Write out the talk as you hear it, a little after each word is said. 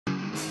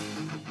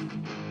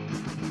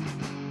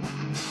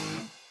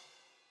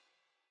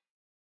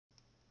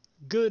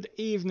Good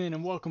evening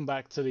and welcome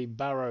back to the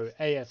Barrow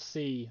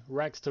AFC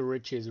Rags to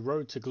Riches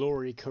Road to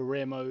Glory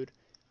career mode.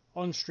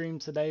 On stream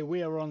today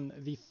we are on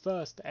the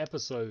first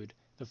episode,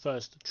 the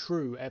first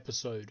true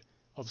episode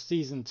of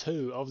season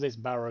 2 of this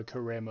Barrow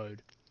career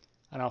mode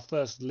and our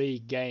first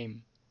league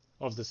game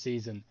of the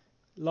season.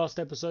 Last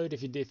episode,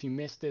 if you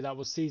missed it, that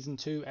was season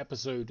 2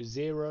 episode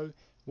 0,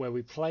 where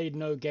we played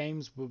no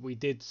games but we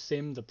did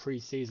sim the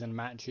pre-season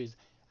matches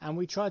and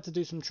we tried to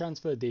do some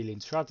transfer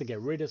dealings, tried to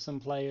get rid of some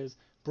players,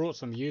 brought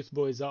some youth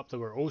boys up that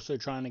we're also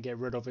trying to get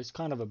rid of. It's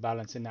kind of a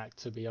balancing act,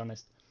 to be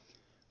honest.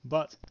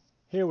 But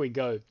here we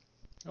go.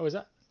 Oh, is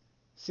that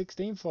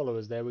 16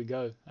 followers? There we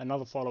go.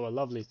 Another follower.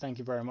 Lovely. Thank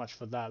you very much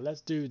for that.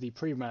 Let's do the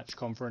pre-match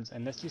conference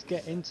and let's just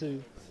get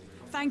into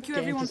Thank you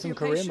everyone for your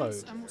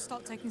patience, and we'll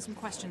start taking some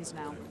questions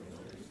now.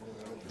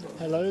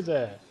 Hello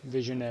there,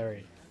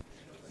 visionary.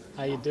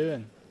 How you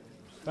doing?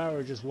 Barrow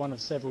are just one of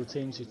several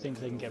teams who think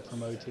they can get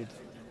promoted.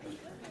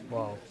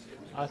 Well,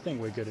 I think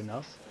we're good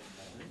enough.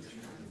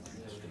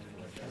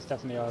 That's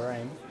definitely our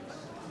aim.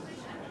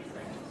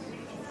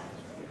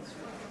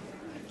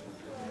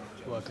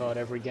 Work hard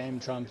every game,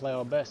 try and play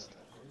our best.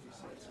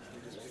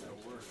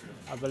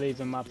 I believe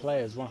in my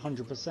players,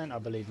 100% I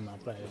believe in my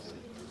players.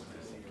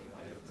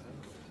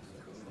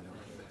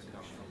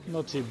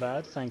 Not too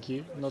bad, thank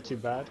you, not too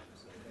bad.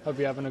 Hope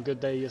you're having a good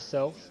day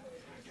yourself.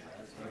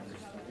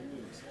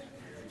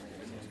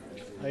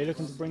 Are you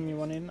looking to bring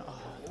anyone in? Oh,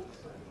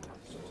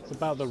 it's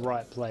about the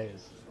right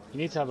players. You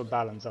need to have a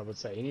balance, I would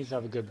say. You need to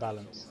have a good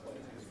balance.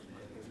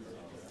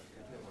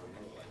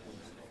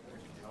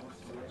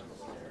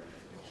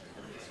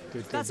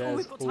 Good, there's all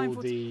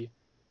the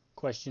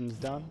questions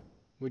done.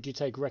 Would you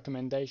take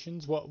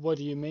recommendations? What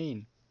do you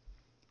mean?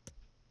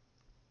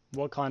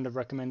 What kind of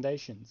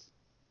recommendations?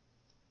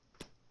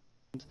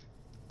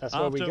 That's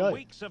where we go. After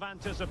weeks of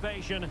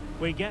anticipation,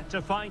 we get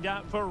to find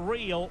out for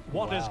real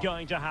what is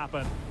going to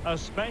happen. A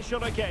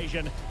special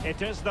occasion. It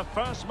is the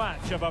first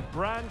match of a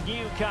brand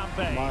new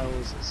campaign.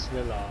 Miles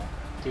Svillar,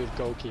 good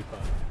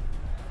goalkeeper.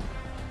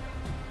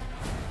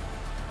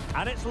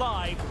 And it's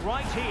live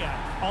right here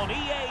on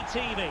EA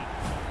TV.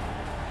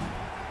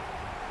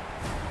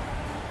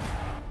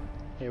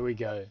 Here we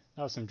go.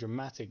 That was some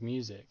dramatic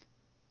music.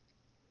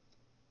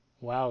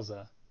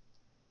 Wowza.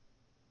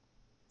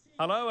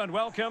 Hello and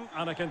welcome,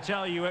 and I can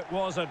tell you it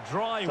was a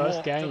dry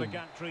walk to the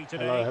gantry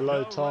today.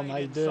 Hello Tom, how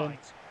you doing?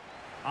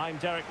 I'm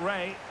Derek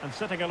Ray, and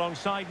sitting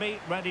alongside me,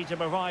 ready to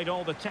provide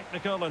all the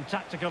technical and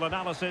tactical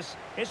analysis,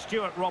 is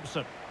Stuart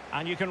Robson.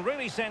 And you can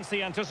really sense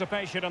the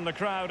anticipation in the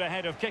crowd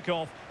ahead of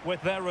kickoff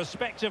with their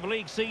respective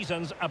league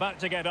seasons about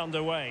to get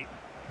underway.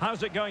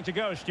 How's it going to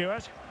go,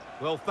 Stuart?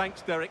 Well,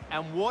 thanks, Derek,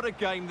 and what a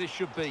game this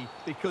should be,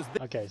 because...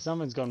 Okay,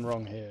 something's gone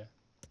wrong here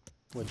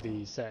with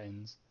the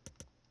settings.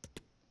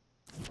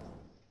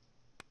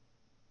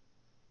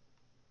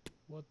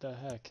 What the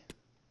heck?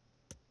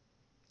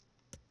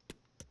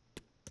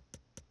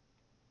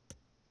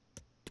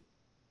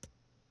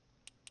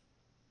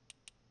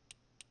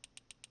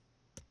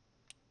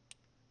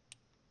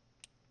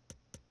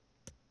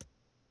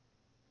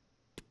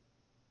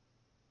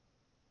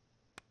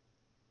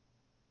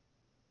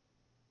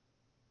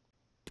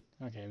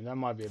 Okay, that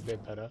might be a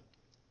bit better.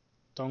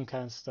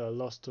 Doncaster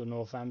lost to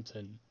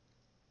Northampton.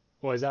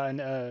 Or is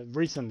that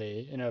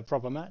recently in a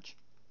proper match?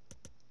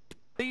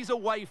 These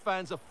away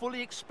fans are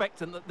fully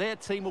expectant that their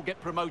team will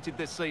get promoted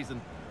this season.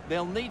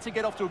 They'll need to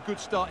get off to a good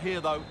start here,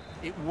 though.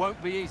 It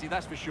won't be easy,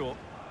 that's for sure.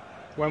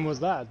 When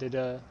was that?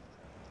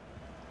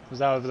 Was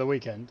that over the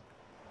weekend?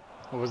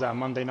 Or was that a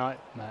Monday night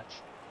match?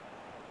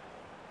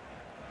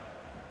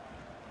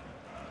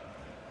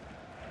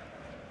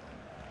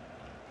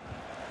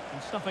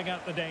 And stuffing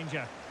out the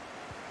danger.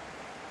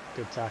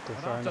 Good tackle,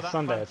 fair enough.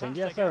 Sunday, I think.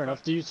 Yeah, fair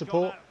enough. Do you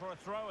support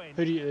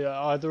who do you,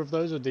 either of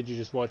those, or did you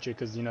just watch it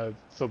because you know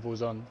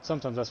football's on?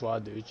 Sometimes that's what I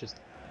do. It's just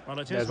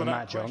there's a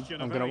match on,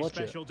 I'm going to watch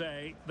it.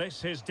 Day. This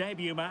is his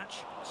debut match.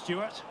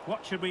 Stuart,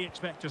 what should we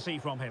expect to see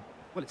from him?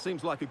 Well, it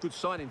seems like a good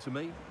signing to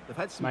me. They've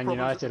had some Man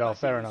United, oh,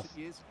 fair enough.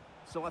 Years,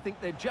 so I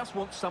think they just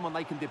want someone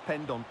they can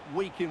depend on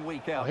week in,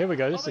 week out. Oh, here we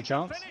go. This is a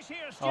chance.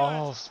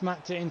 Oh,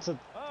 smacked it into.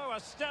 Oh, a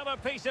stellar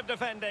piece of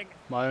defending.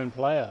 My own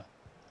player.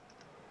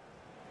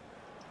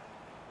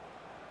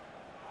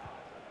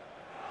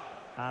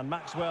 And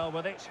Maxwell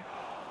with it.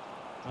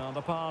 Well,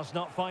 the pass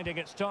not finding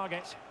its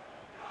target.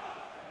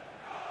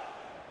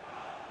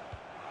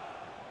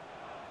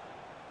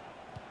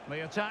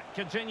 The attack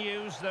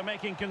continues. They're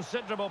making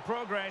considerable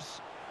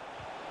progress.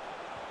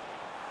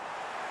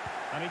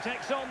 And he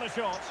takes on the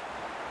shot.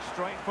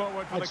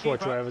 Straightforward for the keeper. I'd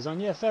watch whatever's on.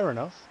 Yeah, fair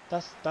enough.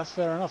 That's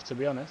fair enough, to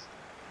be honest.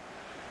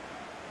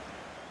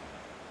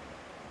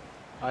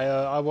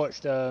 I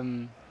watched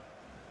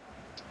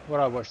what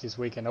I watched this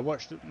weekend. I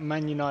watched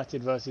Man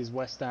United versus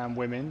West Ham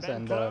Women's,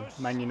 and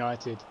Man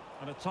United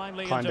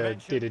kind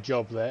of did a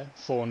job there,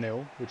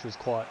 4-0, which was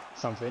quite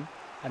something.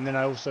 And then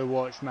I also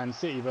watched Man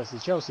City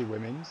versus Chelsea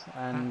Women's,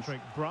 and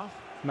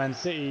Man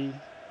City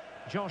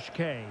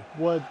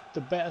were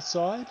the better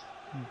side,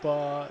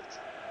 but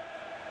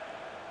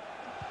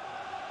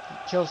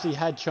Chelsea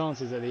had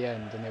chances at the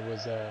end, and it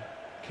was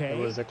It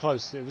was a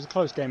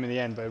close game in the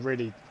end, but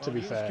really, to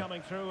be fair,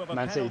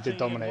 Man City did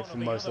dominate for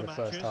most of the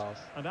first half.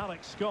 And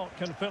Alex Scott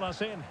can fill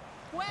us in.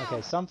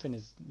 Okay, something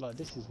is like,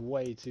 this is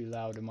way too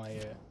loud in my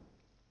ear.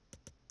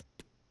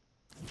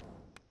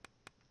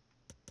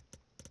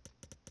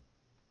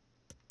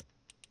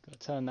 Gotta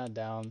turn that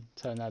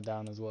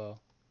down as well.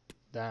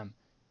 Damn,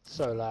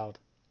 so loud.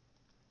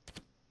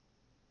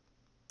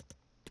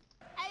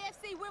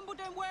 AFC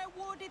Wimbledon were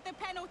awarded the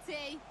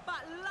penalty,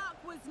 but luck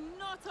was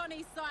not on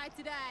his side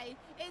today.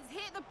 It's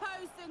hit the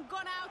post and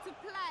gone out of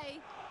play.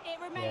 It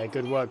remains Yeah,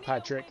 good work,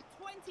 Patrick.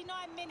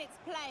 29 minutes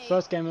played.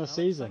 First game of the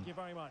season. Thank you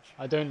very much.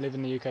 I don't live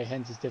in the UK,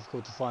 hence it's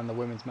difficult to find the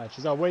women's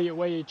matches. Oh, where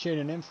you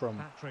tuning in from?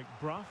 Patrick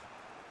Brough.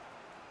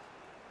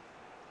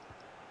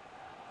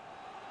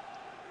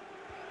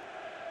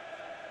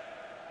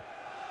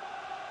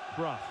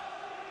 Brough.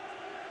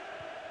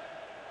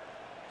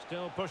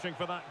 Still pushing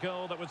for that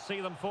goal that would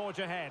see them forge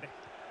ahead.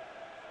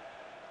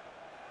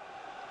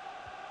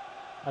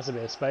 That's a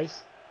bit of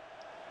space.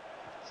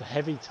 It's a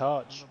heavy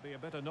touch. They'll be a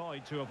bit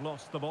annoyed to have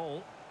lost the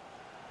ball.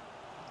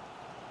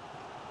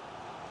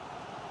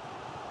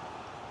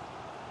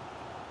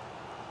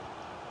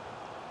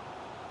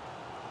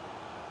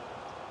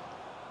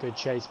 Good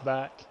chase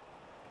back.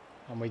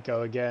 And we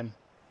go again.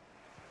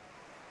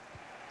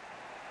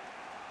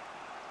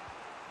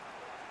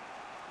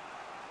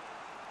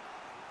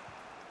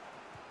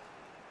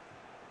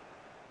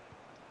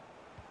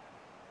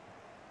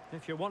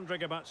 If you're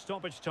wondering about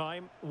stoppage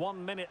time,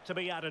 1 minute to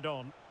be added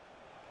on.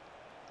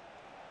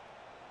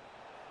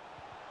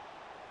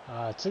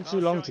 It took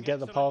too long to get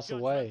the pass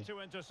away.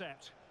 To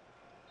intercept.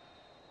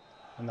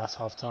 And that's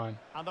half time.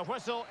 And the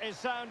whistle is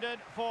sounded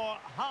for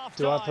half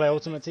time. Do I play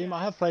Ultimate Team?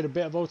 I have played a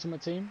bit of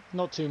Ultimate Team.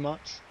 Not too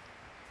much.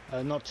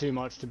 Not too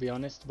much, to be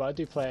honest. But I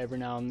do play it every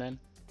now and then.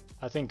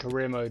 I think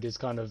career mode is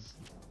kind of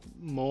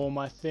more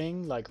my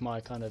thing. Like my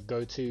kind of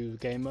go-to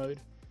game mode.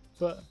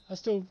 But I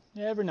still,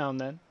 yeah, every now and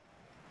then.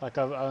 Like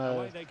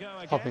I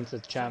pop into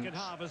the champs.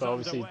 But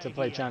obviously to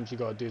play champs you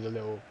got to do the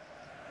little...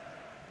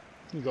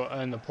 You got to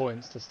earn the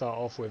points to start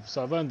off with.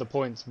 So I've earned the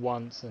points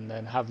once and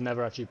then have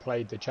never actually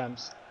played the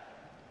champs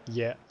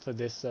yet for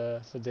this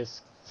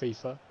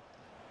FIFA.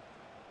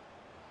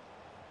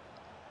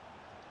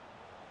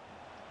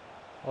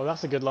 Oh,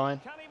 that's a good line.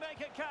 Can he make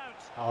it count?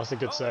 Oh, that's a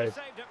good save.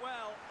 Saved it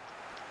well.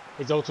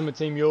 Is Ultimate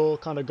Team your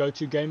kind of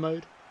go-to game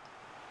mode?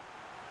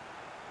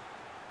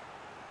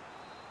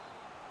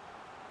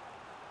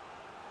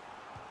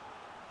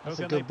 That's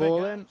a good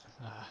ball in.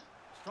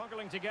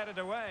 Struggling to get it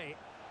away.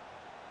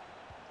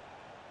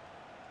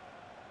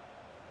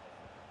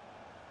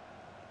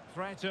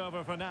 Threat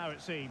over for now,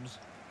 it seems.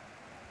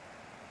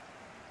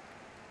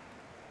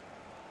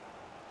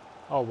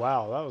 Oh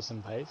wow, that was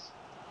some pace.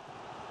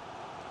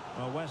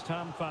 Well, West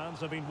Ham fans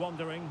have been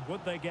wondering,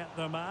 would they get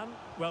their man?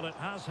 Well, it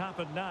has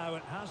happened now.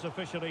 It has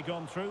officially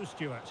gone through,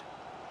 Stuart.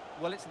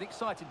 Well, it's an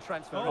exciting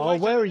transfer. Oh,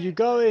 where are you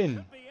going?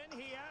 Could be in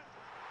here.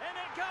 In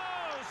it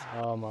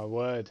goes! Oh my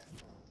word.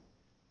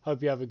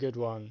 Hope you have a good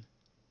one.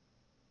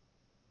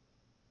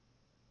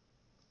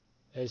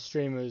 There's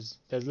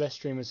less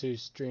streamers who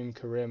stream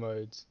career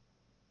modes.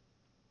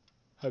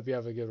 Hope you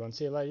have a good one.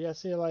 See you later. Yeah,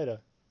 see you later.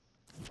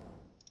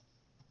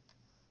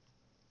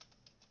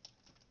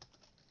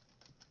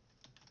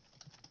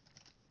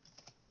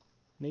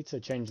 Need to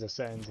change the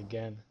settings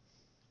again.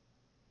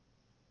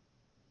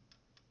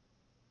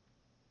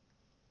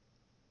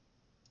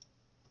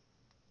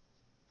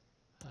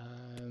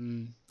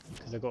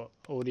 Because I've got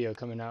audio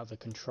coming out of the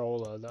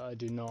controller that I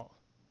do not.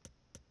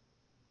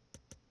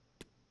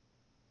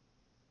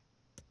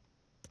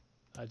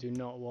 I do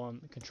not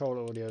want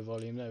controller audio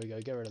volume. There we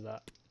go. Get rid of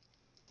that.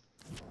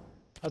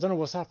 I don't know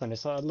what's happened.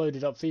 It's like I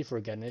loaded up FIFA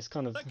again. It's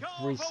kind of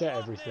reset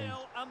everything.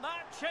 And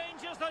that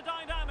changes the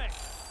dynamic.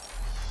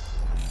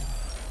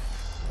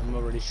 I'm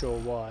not really sure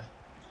why.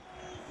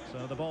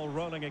 So the ball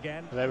rolling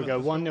again. There we go.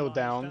 1-0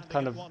 down.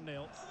 Kind of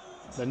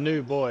the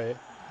new boy,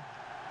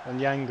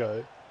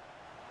 Onyango,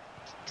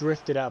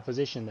 drifted out of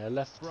position there.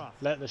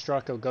 Let the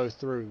striker go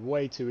through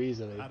way too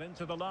easily. And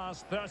into the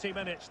last 30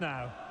 minutes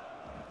now.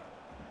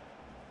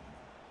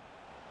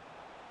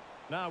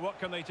 Now what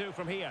can they do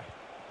from here?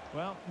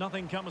 Well,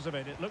 nothing comes of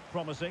it. It looked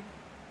promising.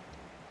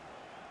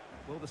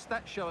 Well, the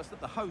stats show us that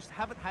the hosts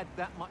haven't had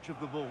that much of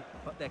the ball,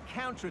 but their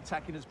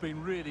counter-attacking has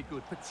been really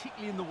good,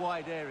 particularly in the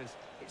wide areas.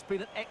 It's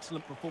been an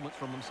excellent performance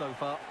from them so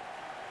far.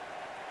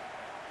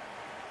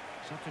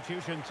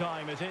 Substitution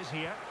time it is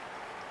here.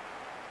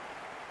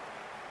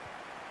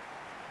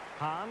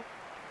 Han.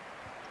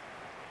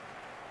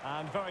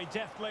 And very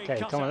deftly.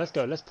 Okay, come on, let's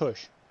go. Let's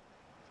push.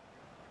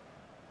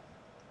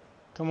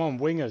 Come on,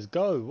 wingers,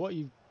 go. What are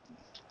you...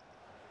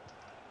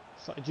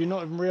 Do you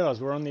not even realise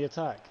we're on the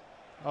attack?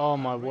 Oh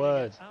my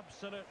word.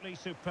 Absolutely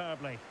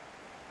superbly.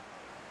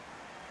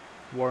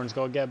 Warren's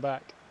got to get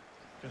back.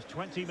 Just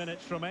 20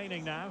 minutes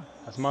remaining now.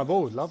 That's my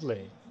ball,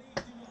 lovely.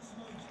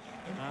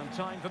 And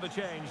time for the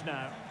change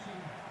now.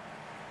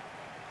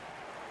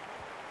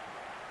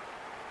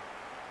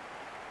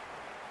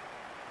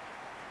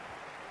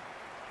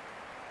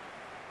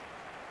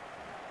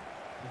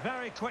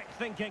 Very quick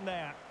thinking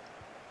there.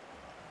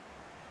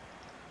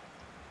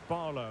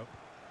 Barrow.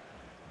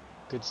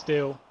 Good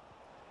steal.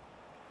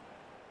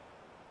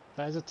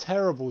 That is a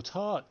terrible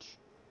touch.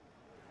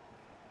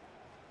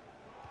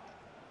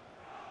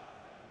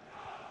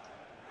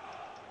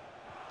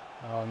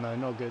 Oh no,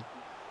 not good.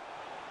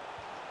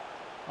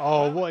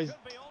 Oh, what is...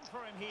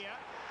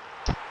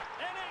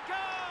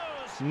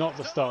 Not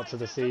the start to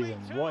the season.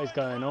 What is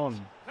going on?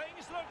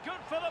 Things look good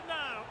for them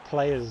now.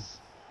 Players...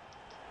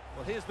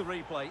 Well, here's the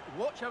replay.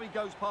 Watch how he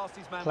goes past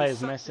his man.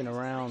 Players messing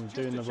around,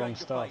 doing the wrong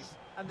stuff.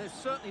 And there's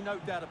certainly no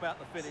doubt about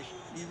the finish.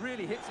 He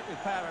really hits it with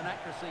power and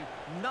accuracy.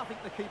 Nothing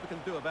the keeper can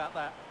do about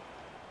that.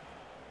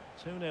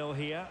 2-0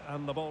 here,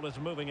 and the ball is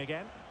moving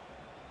again.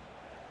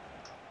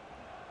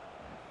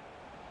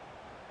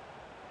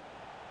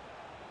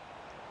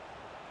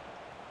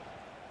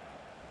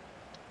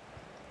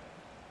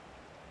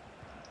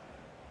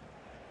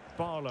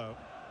 Barrow.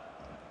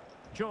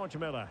 George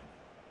Miller.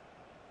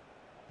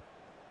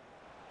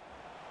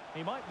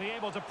 He might be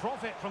able to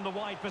profit from the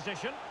wide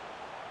position.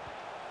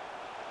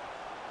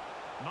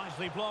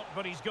 Nicely blocked,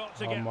 but he's got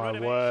to get rid of it.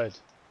 Oh my word.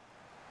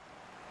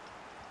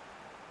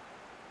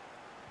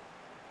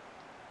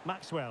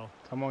 Maxwell.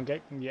 Come on,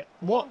 get... Yeah.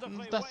 What?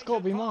 That's got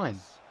to be mine.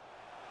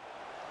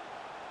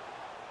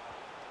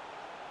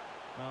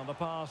 Well, the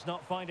pass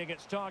not finding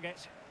its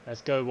target.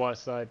 Let's go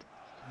Whiteside.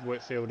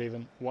 Whitfield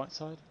even.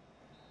 Whiteside?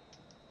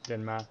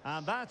 Didn't matter.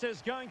 And that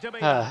is going to be...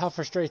 How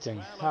frustrating.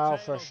 Well, How a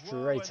tale of woe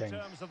frustrating. in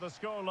terms of the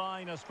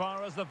scoreline as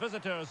far as the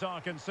visitors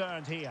are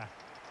concerned here.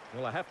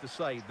 Well, I have to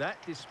say,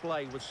 that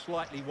display was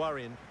slightly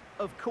worrying.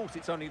 Of course,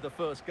 it's only the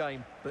first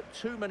game, but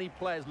too many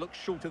players look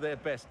short of their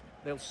best.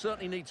 They'll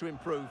certainly need to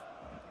improve.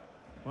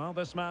 Well,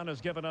 this man has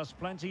given us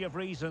plenty of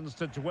reasons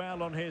to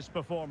dwell on his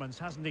performance,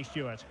 hasn't he,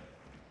 Stuart?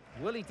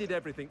 Well, he did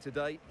everything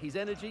today. His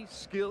energy,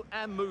 skill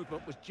and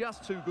movement was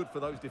just too good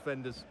for those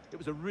defenders. It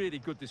was a really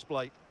good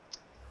display.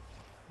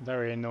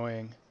 Very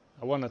annoying.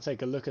 I want to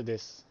take a look at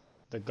this.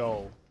 The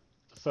goal.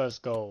 The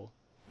first goal.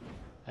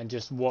 And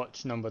just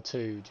watch number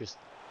 2. Just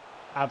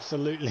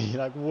absolutely,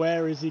 like,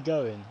 where is he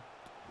going?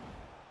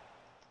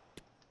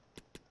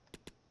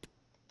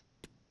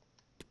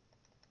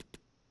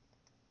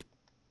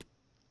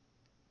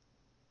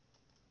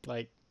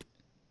 Like,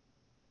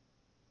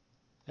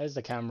 there's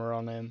the camera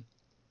on him.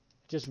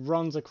 Just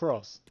runs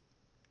across.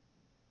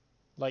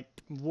 Like,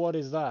 what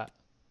is that?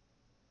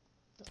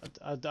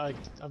 I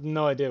have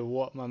no idea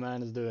what my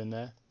man is doing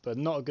there, but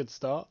not a good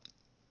start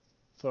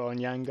for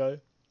Onyango.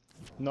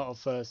 Not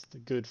a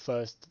good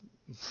first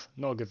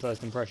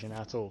impression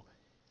at all.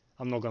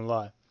 I'm not gonna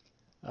lie.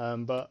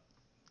 But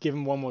give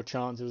him one more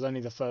chance. It was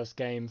only the first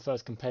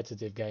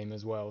competitive game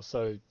as well,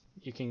 so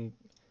I can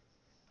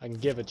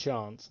give a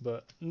chance,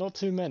 but not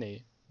too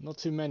many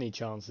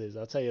chances.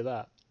 I'll tell you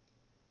that.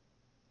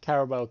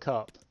 Carabao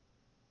Cup.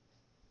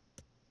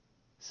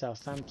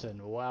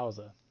 Southampton,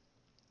 wowzer.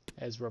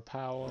 Ezra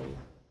Powell.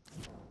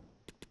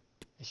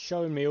 It's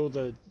showing me all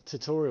the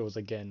tutorials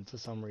again for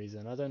some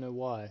reason. I don't know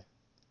why.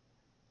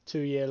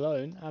 2-year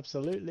loan,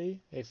 absolutely.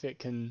 If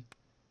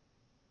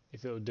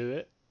it'll do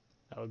it,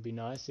 that would be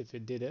nice if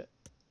it did it.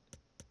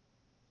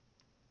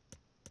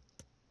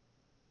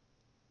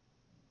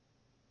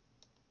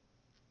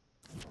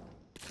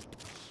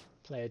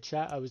 Player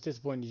chat. I was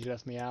disappointed you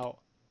left me out.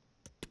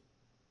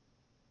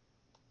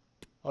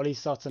 Ollie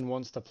Sutton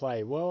wants to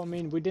play. Well, I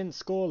mean, we didn't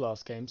score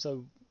last game,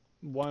 so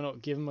why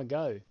not give him a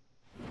go?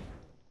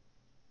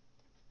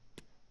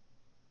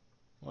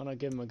 Why not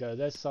give him a go?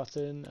 There's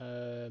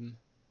Sutton.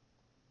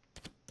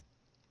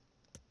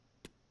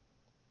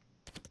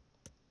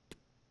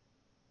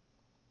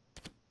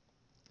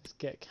 Let's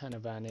get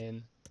Canavan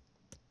in.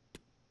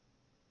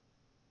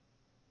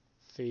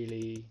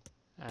 Feely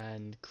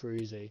and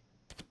Cruzy.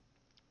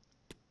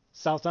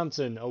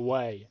 Southampton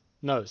away.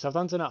 No,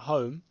 Southampton at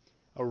home.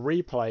 A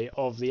replay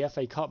of the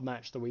FA Cup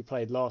match that we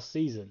played last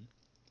season.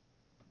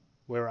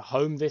 We're at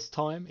home this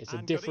time. It's a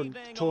different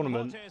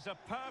tournament.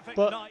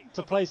 But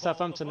to play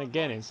Southampton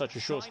again in such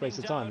a short space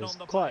of time is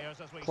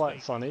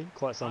quite funny,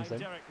 quite something. I'm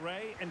Derek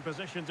Ray, in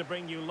position to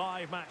bring you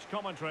live match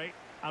commentary.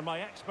 And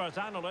my expert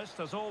analyst,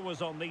 as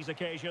always on these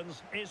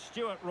occasions, is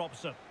Stuart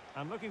Robson.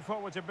 I'm looking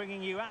forward to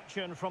bringing you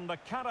action from the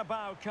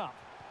Carabao Cup.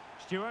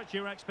 Stuart,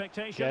 your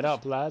expectations? Get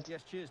up, lad.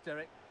 Yes, cheers,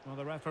 Derek. Well,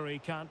 the referee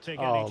can't take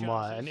any chances. Oh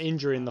my, an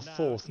injury in the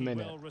 4th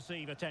minute. Will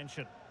receive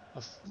attention.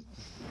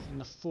 In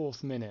the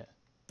 4th minute.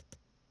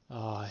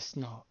 Oh, it's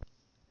not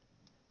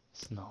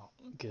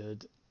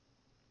good.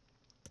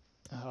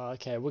 Oh,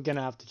 okay, we're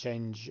gonna have to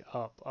change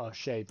up our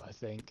shape, I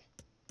think.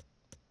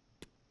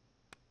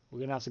 We're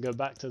gonna have to go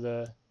back to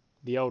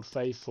the old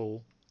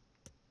faithful.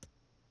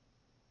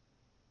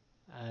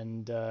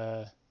 And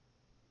that's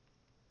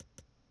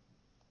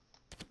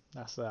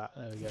that.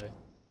 There we go.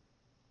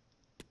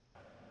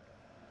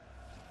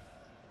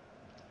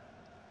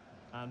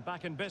 And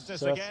back in business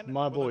So that's again.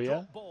 my ball,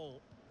 yeah?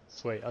 Ball.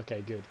 Sweet,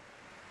 okay, good.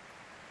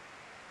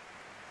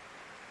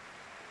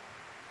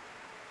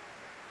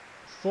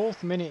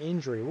 4th minute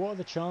injury. What are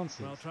the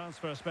chances? Well,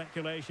 transfer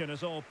speculation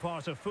is all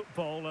part of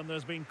football, and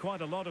there's been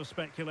quite a lot of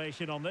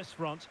speculation on this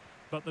front,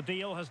 but the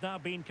deal has now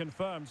been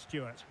confirmed,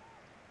 Stuart.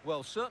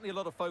 Well, certainly a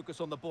lot of focus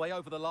on the boy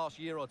over the last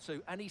year or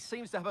two, and he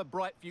seems to have a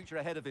bright future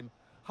ahead of him.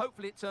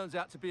 Hopefully it turns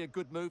out to be a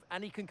good move,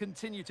 and he can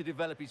continue to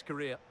develop his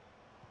career.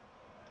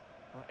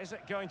 Well, is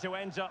it going to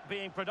end up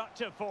being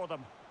productive for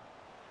them?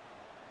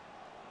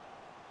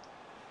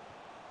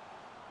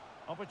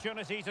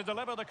 Opportunity to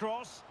deliver the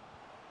cross.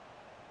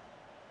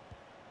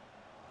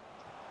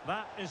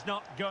 That is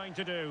not going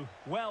to do.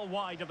 Well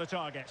wide of the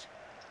target.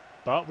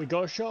 But we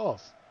got a shot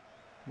off,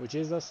 which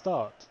is a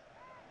start.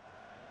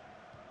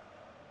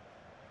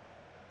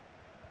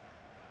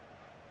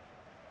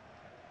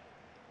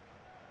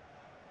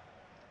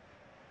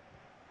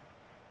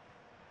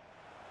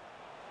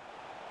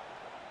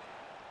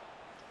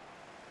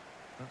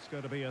 That's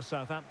going to be a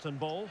Southampton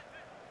ball.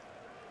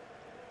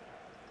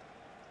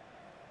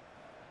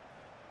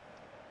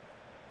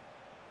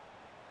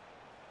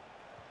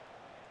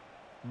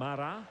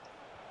 Mara.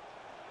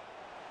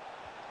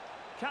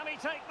 Can he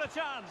take the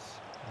chance?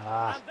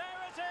 And there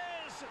it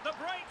is, the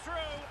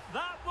breakthrough.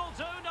 That will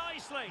do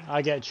nicely.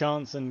 I get a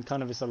chance and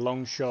kind of it's a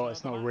long shot.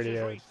 It's not really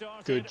a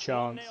good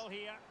chance.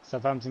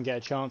 Southampton get a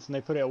chance and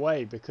they put it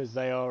away because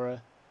they are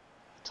a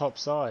top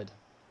side.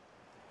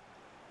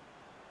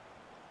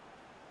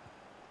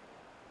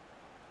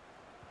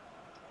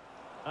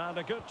 And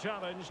a good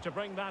challenge to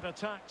bring that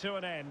attack to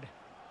an end.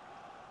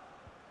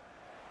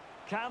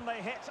 Can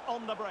they hit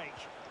on the break?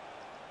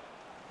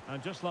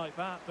 And just like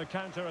that, the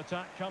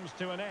counter-attack comes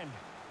to an end.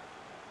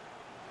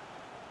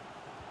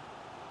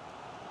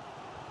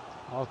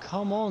 Oh,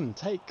 come on.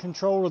 Take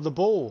control of the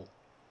ball.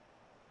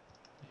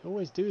 They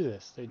always do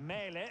this.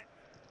 Mele.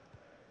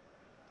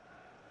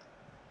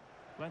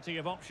 Plenty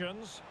of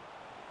options.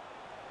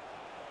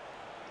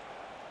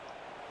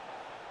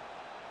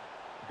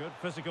 Good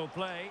physical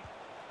play.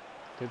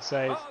 Good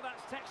save. Oh,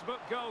 that's textbook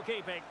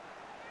goalkeeping.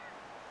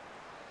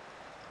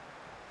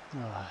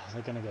 Oh,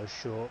 they're going to go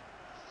short.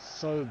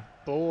 So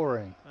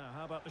boring.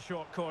 How about the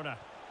short corner?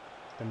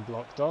 Been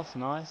blocked off.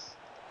 Nice.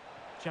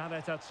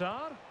 Janet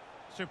Atsar.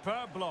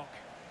 Superb block.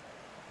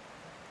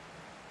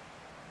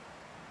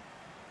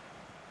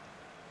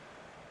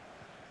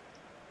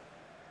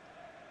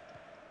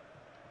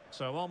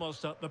 So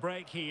almost at the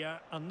break here,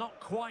 and not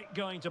quite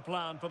going to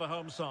plan for the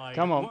home side.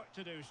 Come on. Work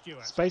to do,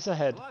 Stuart. Space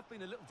ahead. Well, I've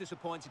been a little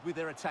disappointed with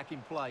their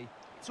attacking play.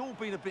 It's all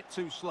been a bit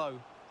too slow.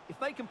 If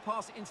they can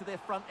pass it into their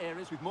front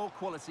areas with more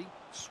quality,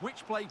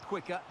 switch play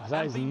quicker, that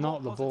and is be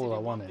not more the ball I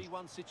positive wanted. in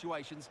 1v1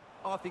 situations,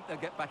 I think they'll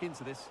get back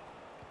into this.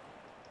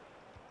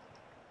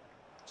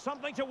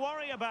 Something to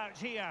worry about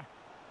here.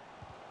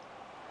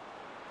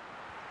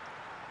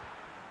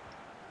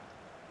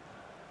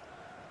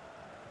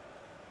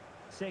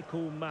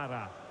 Sekou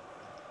Mara.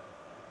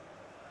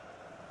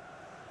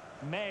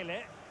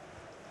 Mele.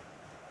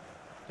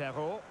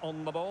 Barrow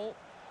on the ball.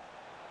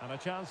 And a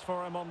chance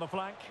for him on the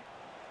flank.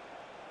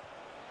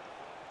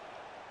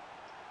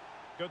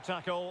 Good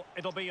tackle.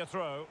 It'll be a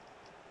throw.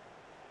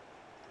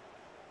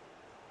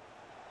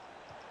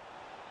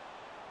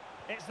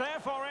 It's there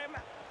for him.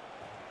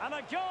 And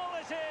a goal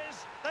it is.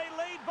 They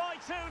lead by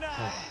 2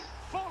 now.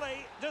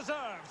 Fully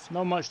deserved.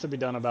 Not much to be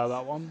done about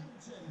that one.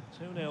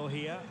 2-0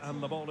 here,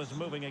 and the ball is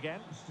moving again.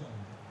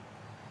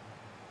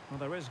 Well,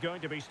 there is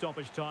going to be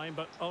stoppage time,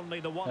 but only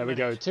the 1 There we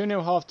minute. go.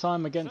 2-0 half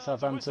time against So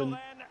the whistle Southampton.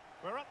 then.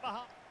 We're up the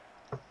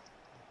half.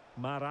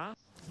 Mara.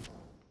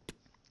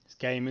 This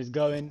game is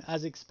going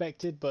as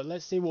expected, but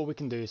let's see what we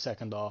can do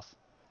second half.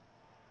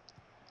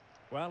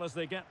 Well, as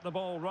they get the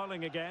ball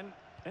rolling again,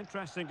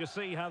 interesting to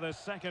see how the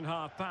second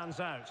half pans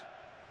out.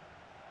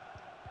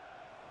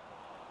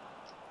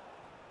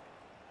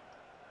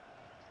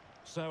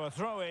 So a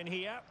throw in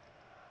here.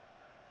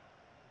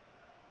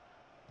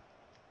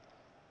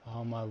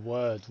 Oh my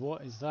word,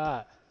 what is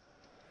that?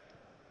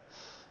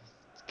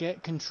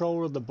 Get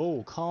control of the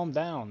ball. Calm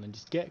down and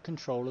just get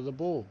control of the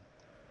ball.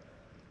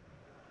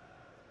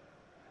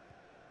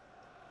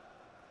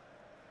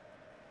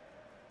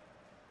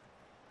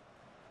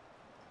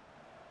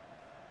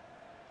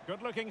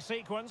 Good looking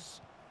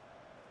sequence.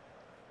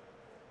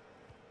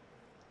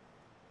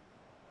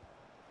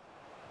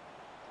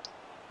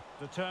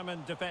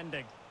 Determined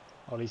defending.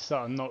 Ollie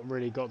Sutton not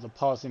really got the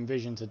passing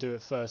vision to do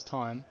it first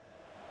time.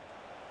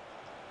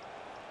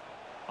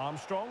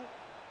 Armstrong.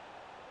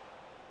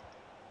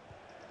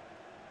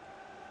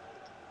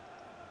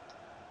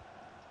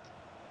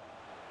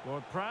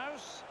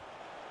 Ward-Prowse.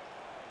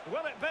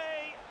 Will it be?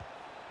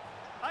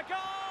 A goal!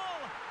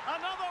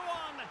 Another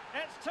one!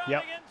 It's turning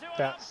into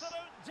an absolute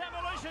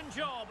demolition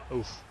job.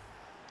 Oof.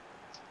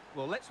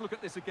 Well, let's look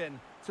at this again.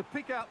 To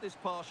pick out this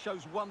pass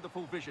shows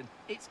wonderful vision.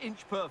 It's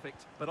inch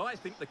perfect, but I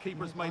think the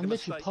keeper's made a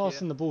mistake literally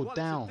passing here. the ball While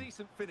down. It's a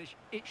decent finish,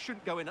 it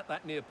shouldn't go in at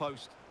that near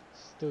post.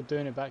 Still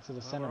doing it back to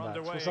the centre backs.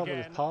 What's up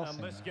with his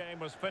passing? And this game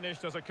was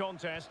finished as a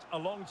contest a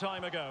long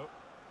time ago.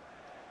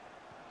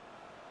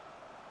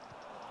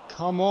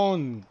 Come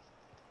on.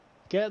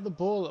 Get the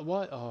ball at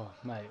what? Oh,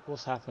 mate,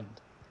 what's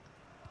happened?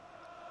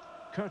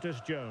 Curtis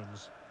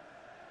Jones.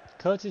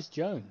 Curtis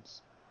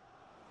Jones.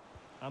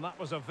 And that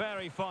was a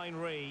very fine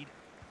read.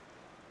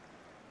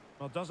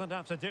 Well, doesn't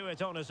have to do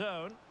it on his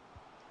own.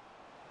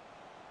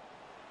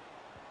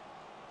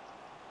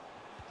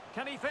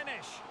 Can he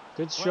finish?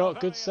 Good shot,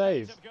 good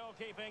save.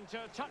 Goalkeeping to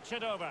touch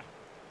it over.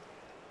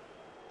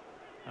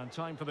 And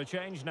time for the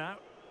change now.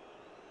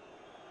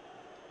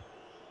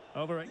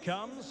 Over it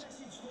comes.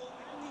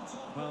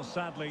 Well,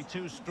 sadly,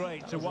 too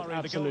straight to worry the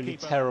goalkeeper. Absolutely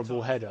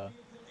terrible header.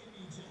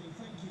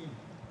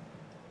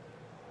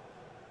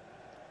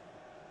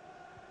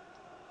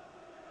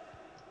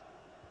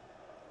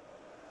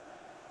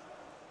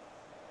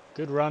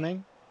 Good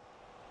running.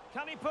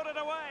 Can he put it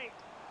away?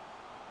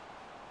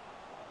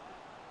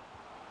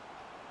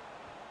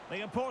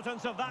 The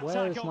importance of that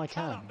tackle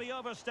cannot be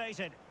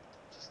overstated.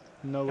 Just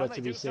nowhere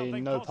to be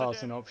seen, no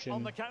passing option.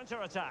 On the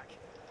counter-attack.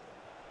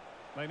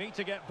 They need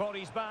to get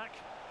bodies back.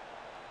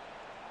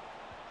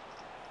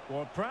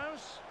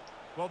 Ward-Prowse.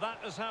 Well, that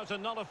is how to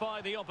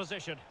nullify the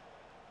opposition.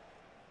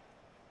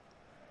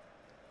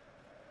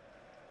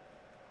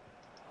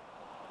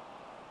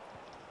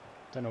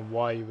 Don't know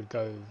why you would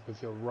go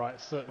with your right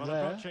foot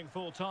there. Approaching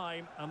full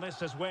time, and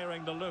this is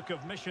wearing the look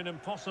of Mission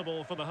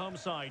Impossible for the home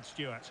side,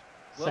 Stuart.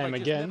 Well, same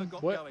again.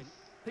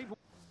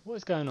 What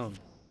is going on?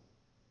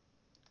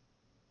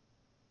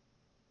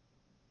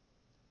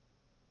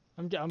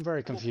 I'm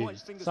very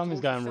confused.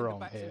 Something's going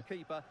wrong here.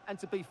 And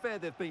to be fair,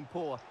 they've been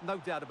poor, no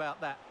doubt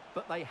about that.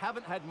 But they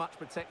haven't had much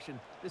protection.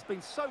 There's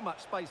been so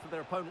much space for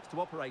their opponents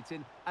to operate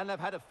in, and they've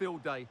had a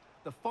field day.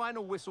 The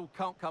final whistle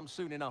can't come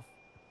soon enough.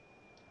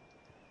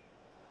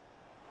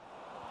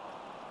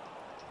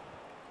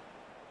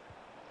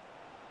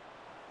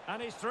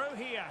 And he's through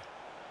here.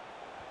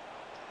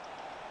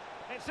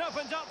 It's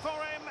opened up for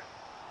him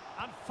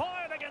and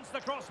fired against the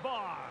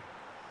crossbar.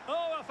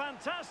 Oh, a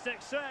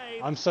fantastic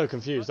save. I'm so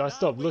confused. I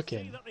stopped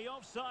looking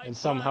and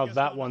somehow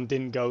that one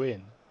didn't go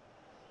in.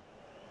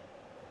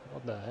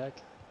 What the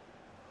heck?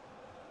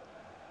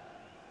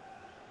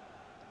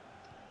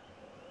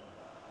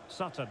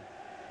 Sutton.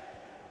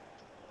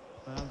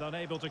 And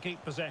unable to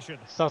keep possession.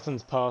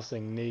 Sutton's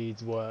passing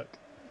needs work.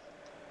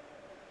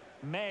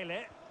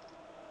 Mele.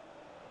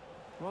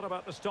 What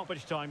about the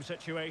stoppage time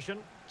situation?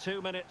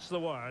 2 minutes the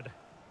word.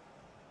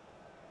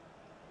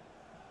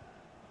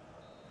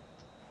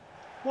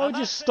 Why would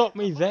you stop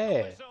me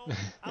there?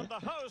 And the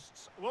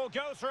hosts will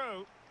go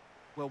through.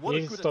 Well, what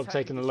you need to stop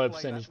taking the low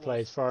percentage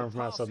plays firing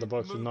from outside the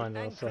box with 9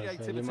 on the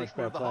first. You're much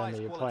better player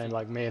than you're playing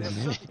like me in a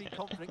minute.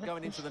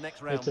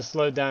 You have to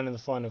slow down in the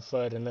final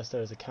third unless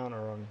there is a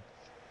counter on.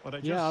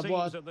 Yeah,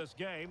 but this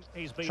game,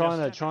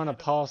 trying to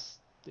pass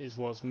is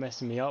what's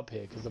messing me up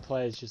here because the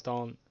players just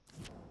aren't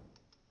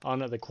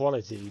at the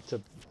quality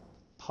to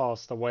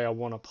pass the way I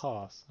want to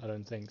pass. I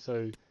don't think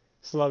so.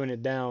 Slowing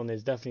it down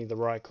is definitely the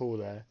right call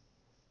there,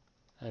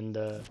 and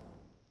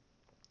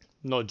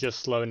not just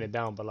slowing it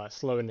down, but like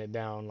slowing it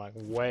down like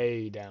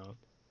way down.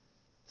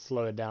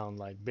 Slow it down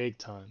like big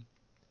time.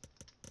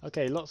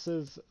 Okay, lots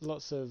of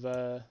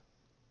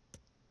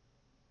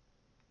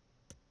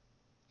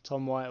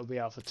Tom White will be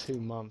out for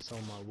 2 months. Oh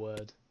my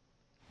word.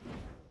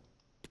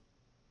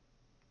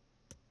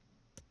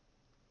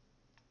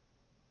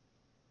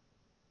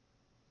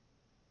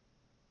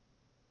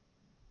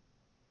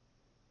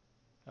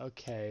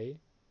 Okay.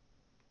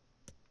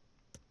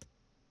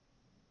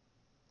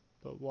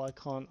 But why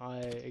can't I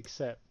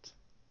accept?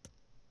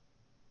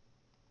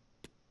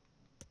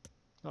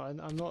 No,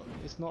 I'm not.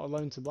 It's not a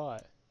loan to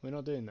buy. We're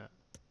not doing that.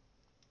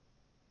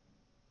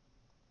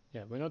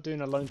 Yeah, we're not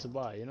doing a loan to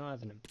buy. You're not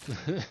having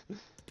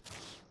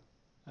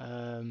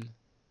him.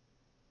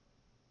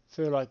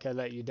 Feel like I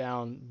let you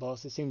down,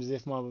 boss. It seems as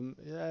if my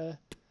I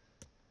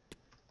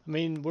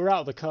mean, we're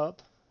out of the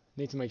cup.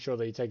 Need to make sure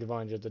that you take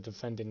advantage of the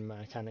defending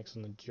mechanics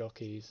on the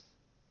jockeys.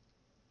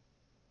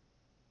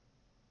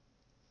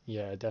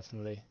 Yeah,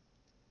 definitely.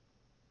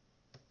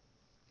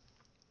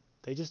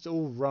 They just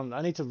all run.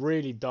 I need to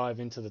really dive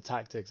into the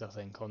tactics, I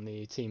think, on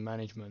the team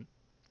management.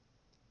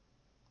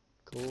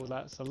 Cool,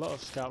 that's a lot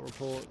of scout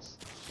reports.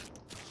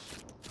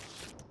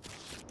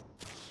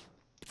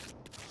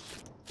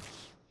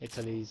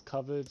 Italy's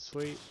covered,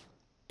 sweet.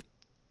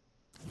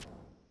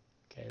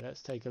 Okay,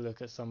 let's take a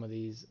look at some of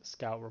these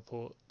scout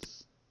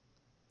reports.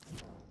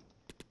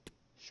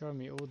 Show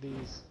me all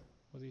these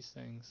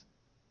things.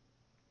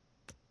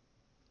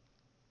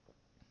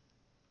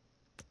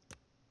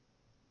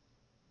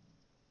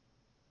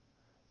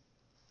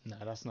 No,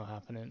 that's not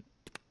happening.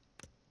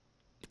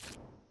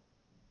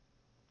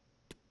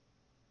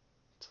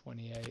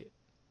 28.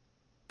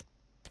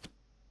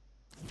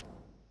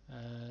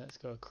 Let's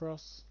go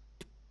across.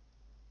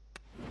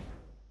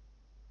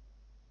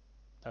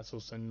 That's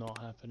also not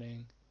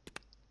happening.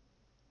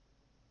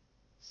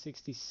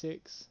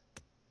 66.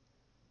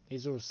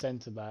 These are all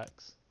centre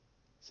backs.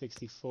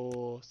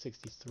 64,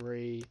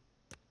 63.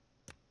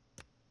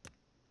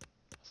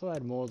 I thought I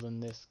had more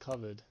than this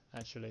covered,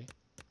 actually.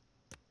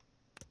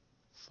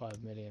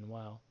 5 million,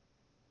 wow.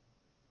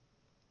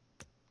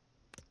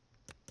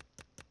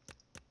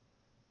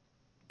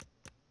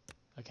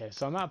 Okay,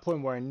 so I'm at a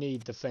point where I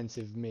need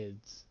defensive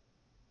mids.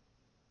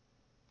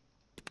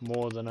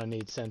 more than I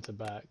need centre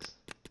backs.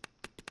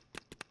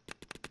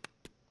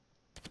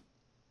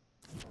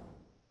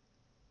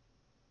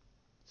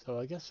 So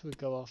I guess we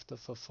go after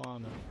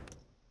Fofana.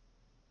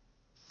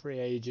 Free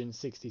agent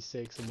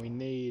 66, and we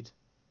need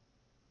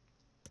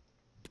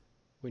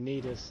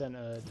a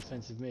centre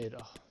defensive mid.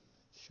 Oh,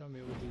 show me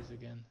all these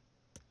again.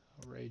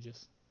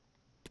 Outrageous.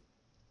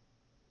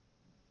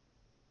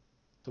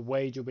 The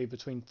wage will be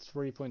between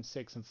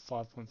 3.6 and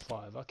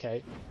 5.5.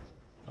 Okay.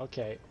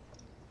 Okay.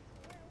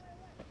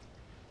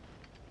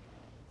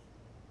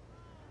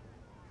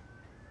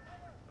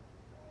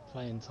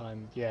 Playing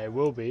time. Yeah, it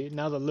will be.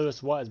 Now that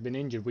Lewis White has been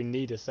injured, we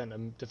need a centre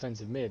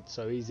defensive mid,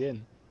 so he's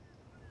in.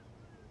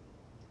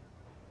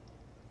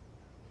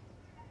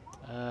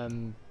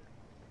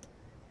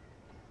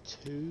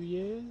 2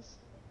 years?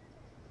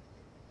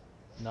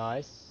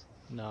 Nice.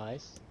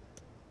 Nice.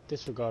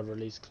 Disregard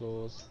release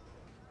clause.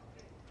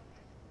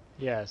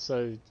 Yeah,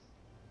 so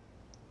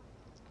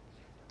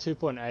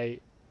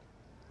 2.8.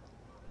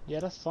 Yeah,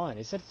 that's fine.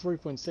 It said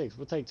 3.6.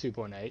 We'll take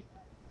 2.8.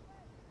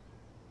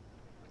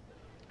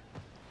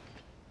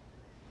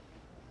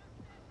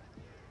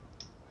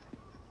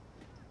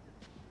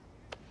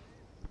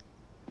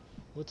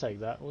 We'll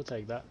take that. We'll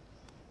take that.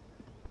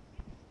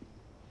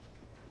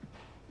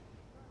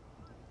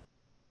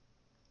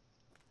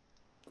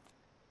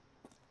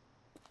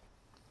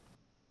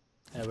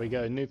 There we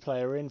go. New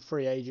player in.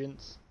 Free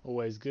agents.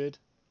 Always good.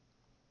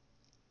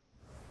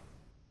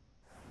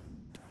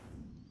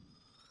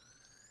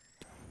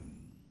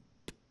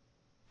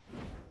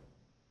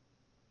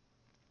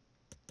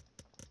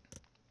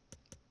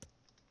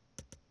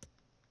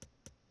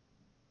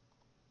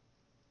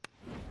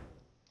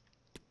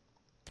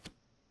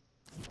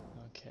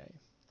 Okay.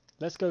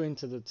 Let's go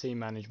into the team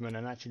management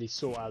and actually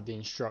sort out the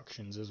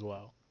instructions as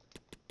well.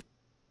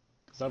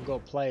 Because I've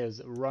got players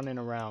running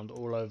around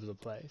all over the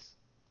place.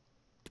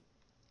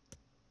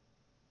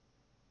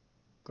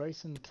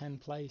 Grayson can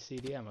play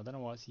CDM. I don't know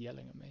why it's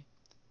yelling at me.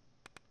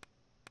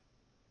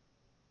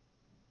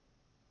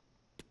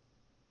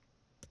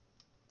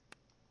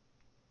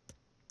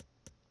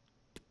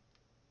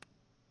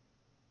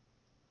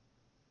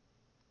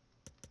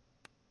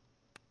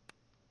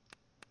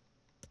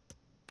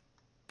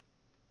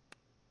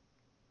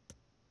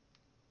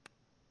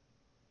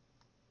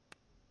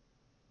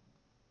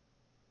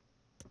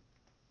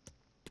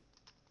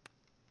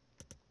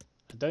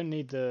 I don't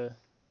need the...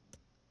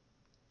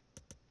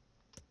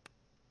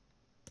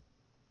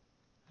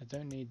 I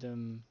don't need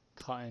them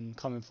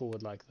coming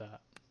forward like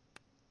that.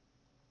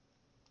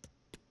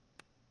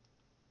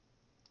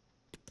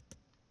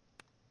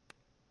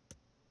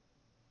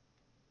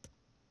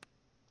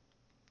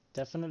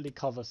 Definitely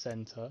cover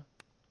center.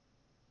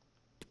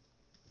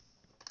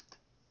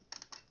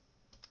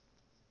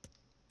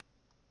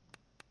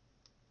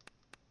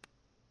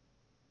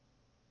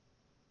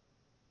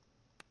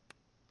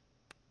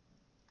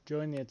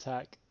 Join the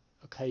attack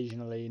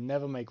occasionally.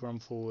 Never make run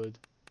forward.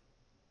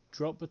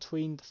 Drop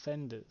between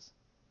defenders.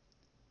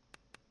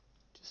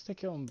 Just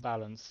stick it on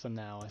balance for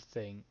now, I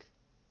think.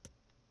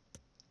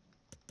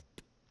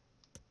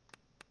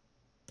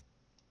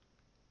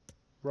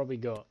 Robbie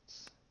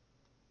Gotts.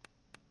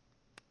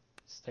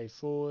 Stay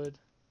forward.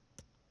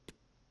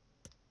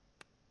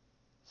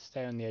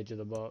 Stay on the edge of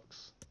the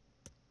box.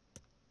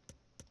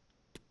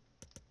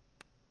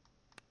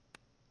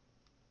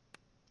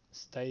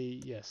 Stay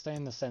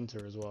in the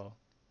center as well.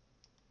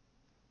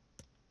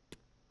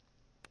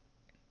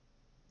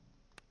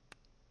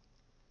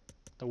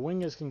 The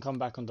wingers can come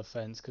back on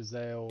defense because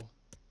they'll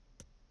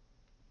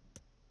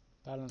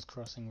balance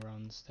crossing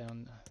runs.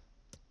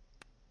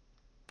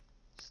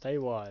 Stay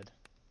wide.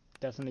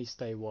 Definitely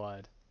stay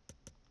wide.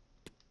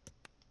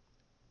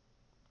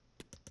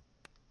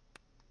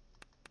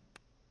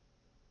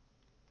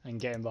 And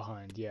get in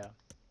behind, yeah.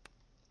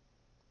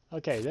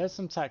 Okay, there's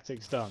some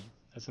tactics done.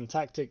 There's some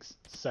tactics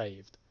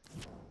saved.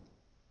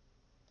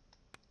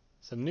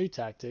 Some new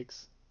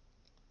tactics.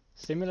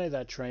 Simulate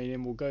that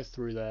training. We'll go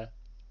through there.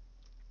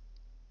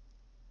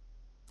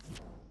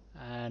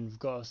 And we've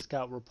got a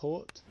scout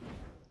report.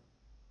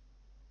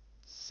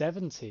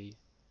 70.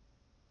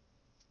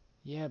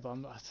 Yeah, but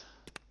I'm not.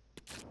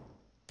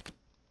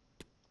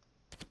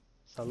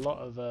 It's a lot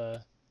of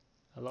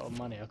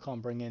money. I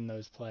can't bring in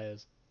those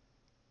players,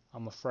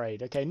 I'm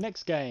afraid. Okay,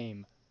 next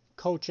game.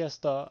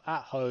 Colchester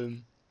at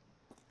home.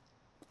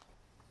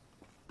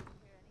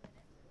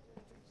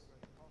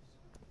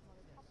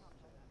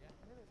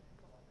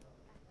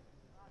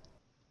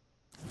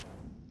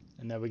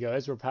 And there we go.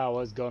 Ezra Power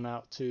has gone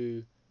out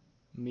to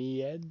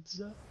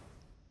Miedza.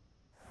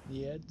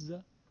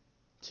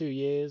 2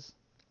 years.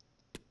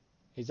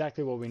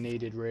 Exactly what we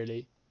needed,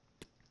 really.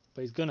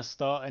 But he's going to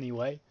start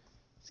anyway.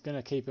 It's going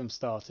to keep him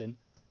starting.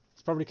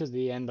 It's probably because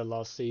the end of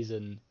last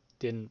season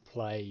didn't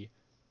play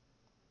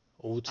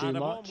all too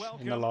much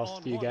in the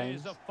last few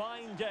games.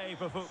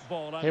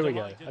 Here we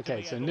go.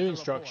 Okay, so new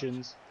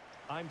instructions.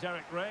 I'm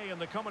Derek Ray in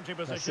the commentary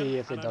position. Let's see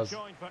if it does.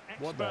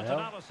 What the hell?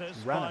 Analysis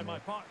by my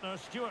partner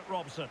Stuart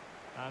Robson.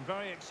 I'm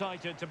very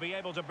excited to be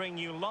able to bring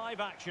you live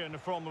action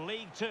from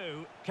League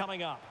 2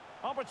 coming up.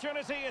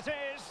 Opportunity it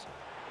is.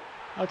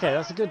 Okay,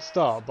 that's a good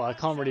start, but I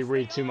can't really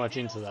read too much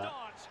into that.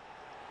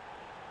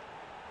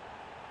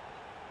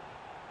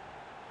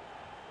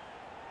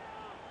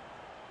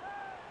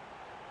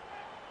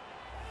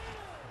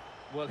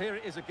 Well, here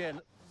it is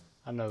again.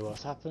 I know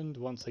what's happened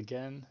once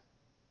again.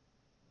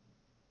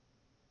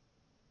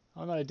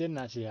 Oh no, it didn't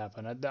actually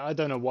happen. I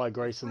don't know why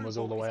Grayson was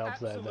all the way up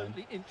there then.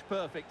 Inch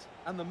perfect,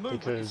 and the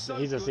Because so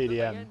he's a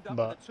CDM,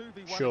 but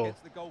sure.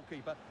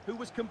 Who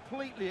was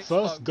completely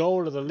First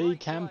goal of the league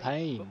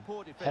campaign.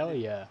 Hell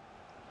yeah.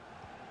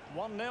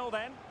 1-0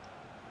 then.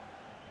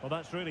 Well,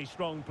 that's really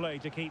strong play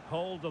to keep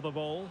hold of the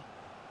ball.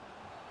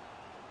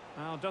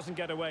 Now doesn't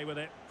get away with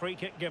it. Free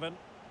kick given.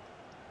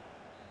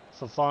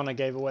 Fofana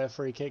gave away a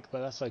free kick,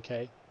 but that's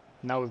okay.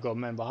 Now we've got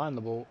men behind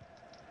the ball.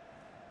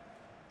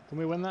 Can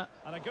we win that?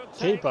 And a good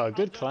Keeper,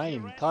 good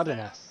claim.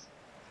 Cardenas.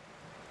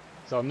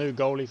 It's our new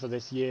goalie for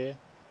this year.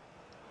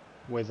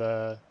 With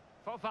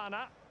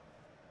Fofana.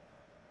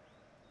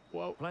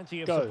 Whoa,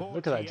 Plenty of go. support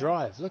Look at that here.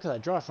 drive. Look at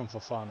that drive from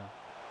Fofana.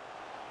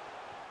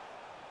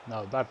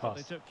 No, bad But pass.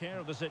 they took care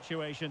of the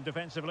situation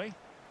defensively.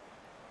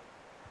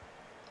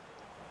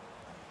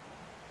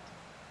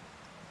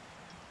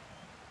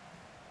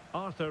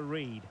 Arthur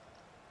Reed.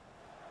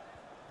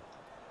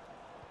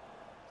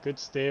 Good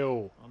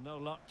steal. Oh, no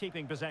luck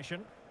keeping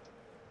possession.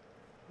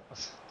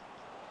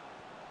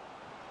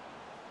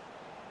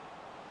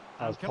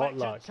 That was pot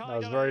luck. That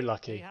was very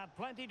lucky. He had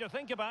plenty to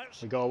think about.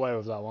 We got away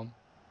with that one.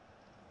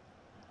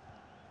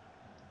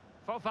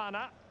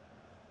 Fofana.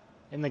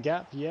 In the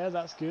gap, yeah,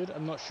 that's good.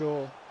 I'm not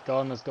sure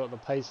Gardner's got the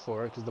pace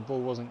for it because the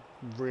ball wasn't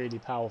really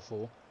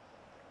powerful.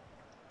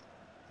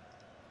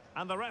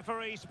 And the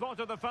referee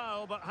spotted the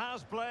foul but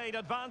has played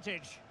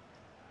advantage.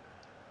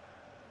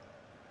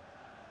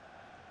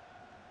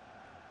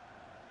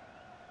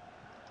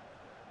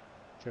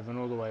 Driven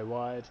all the way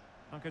wide.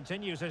 And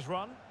continues his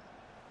run.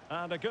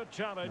 And a good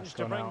challenge That's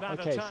to gone bring out. that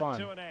Okay, attack fine.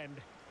 to an end.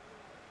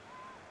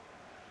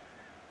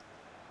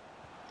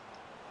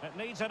 It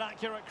needs an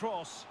accurate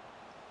cross.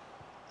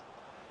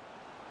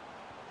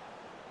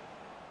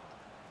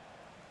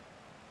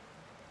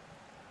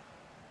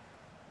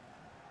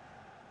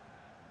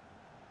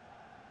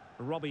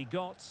 Robbie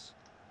Gotts.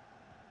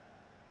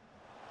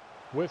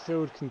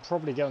 Whitfield can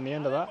probably get on the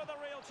end of that. With a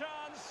real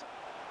chance.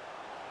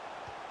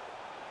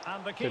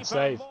 And the Good keeper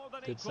save. more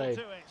than Good equal save.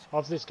 to it.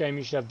 After this game,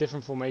 you should have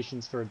different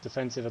formations for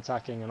defensive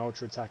attacking and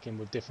ultra attacking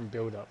with different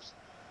build-ups.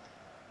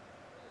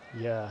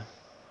 Yeah.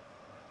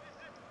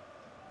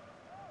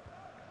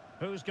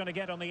 Who's going to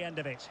get on the end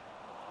of it?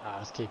 Ah,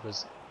 that's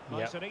keepers.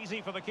 Nice Yep. and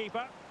easy for the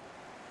keeper.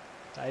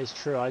 That is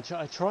true. I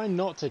try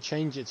not to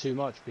change it too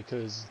much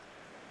because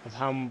of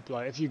how,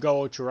 like, if you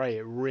go ultra A,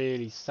 it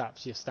really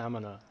saps your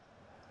stamina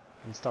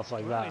and stuff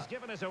like Well, he's that.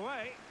 given us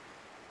away.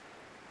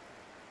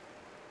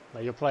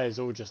 Like, your players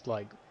all just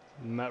like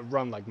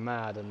run like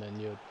mad, and then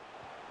you.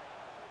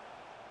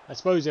 I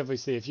suppose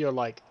obviously if you're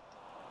like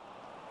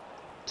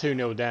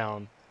 2-0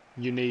 down,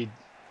 you need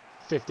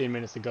 15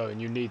 minutes to go,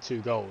 and you need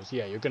 2 goals.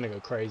 Yeah, you're gonna go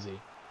crazy.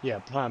 Yeah,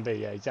 plan B.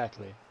 Yeah,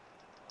 exactly.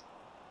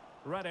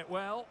 Read it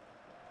well.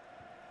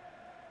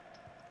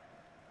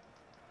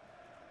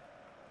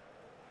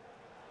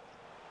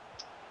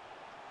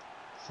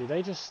 See,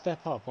 they just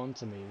step up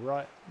onto me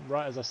right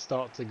as I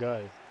start to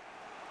go.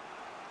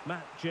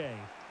 Matt J.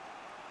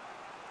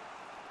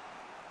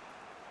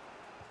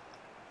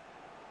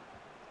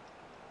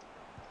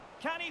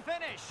 Can he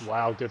finish?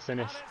 Wow, good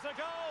finish. And it's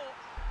a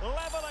goal.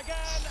 Level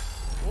again.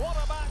 What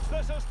a match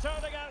this is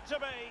turning out to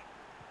be.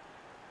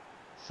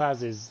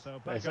 Faz is, So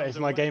back if my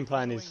underway game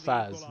plan is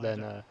following the Faz, then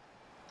equaliser.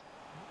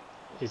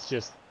 it's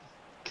just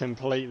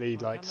completely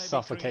Well, like can they be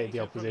suffocate the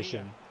creative from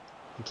opposition here?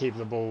 and keep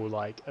the ball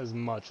like as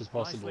much as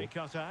possible. Nicely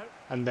cut out.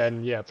 And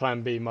then yeah,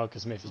 plan B,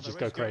 Marcus Smith is Well, just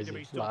there go is going to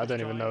crazy. be Like, I don't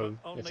stoppage even time, know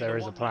but only if there the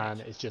is a 1 plan.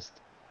 minute. It's just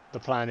the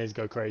plan is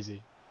go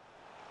crazy.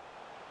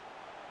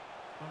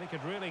 Well, he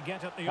could really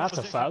get at the That's a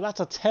opposition. foul. That's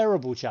a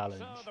terrible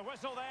challenge. So the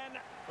whistle then.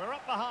 We're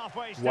up the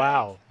halfway stage.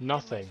 Wow, in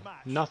nothing, this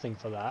match. nothing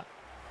for that.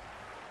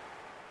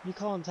 You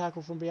can't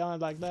tackle from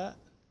behind like that.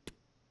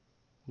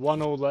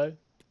 1-1 though.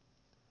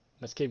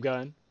 Let's keep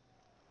going.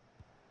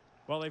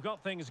 Well, they've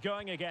got things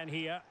going again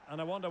here,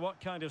 and I wonder what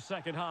kind of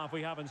second half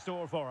we have in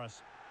store for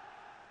us.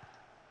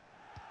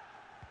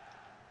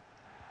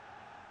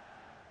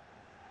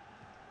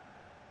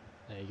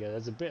 There you go.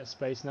 There's a bit of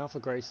space now for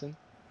Grayson.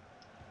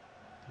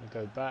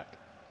 Gonna go back.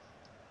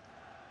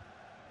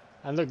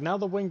 And look, now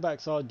the wing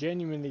backs are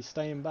genuinely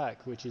staying back,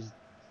 which is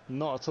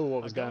not at all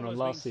what was going on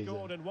last season.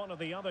 Scored in one of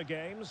the other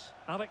games.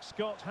 Alex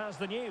Scott has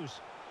the news.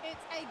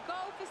 It's a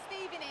goal for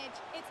Stevenage.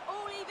 It's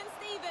all even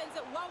Stevens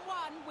at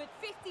 1-1 with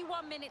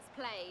 51 minutes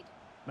played.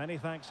 Many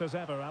thanks as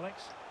ever,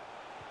 Alex.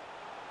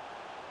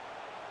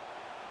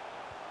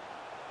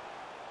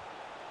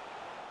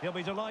 He'll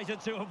be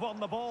delighted to have won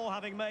the ball,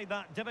 having made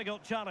that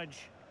difficult challenge.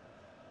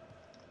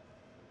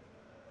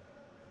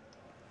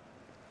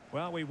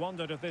 Well, we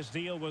wondered if this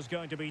deal was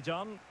going to be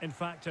done. In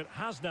fact, it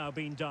has now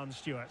been done,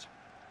 Stuart.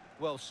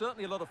 Well,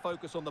 certainly a lot of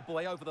focus on the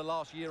boy over the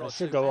last year or two.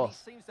 Should go off.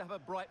 He seems to have a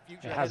bright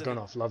future It ahead has of gone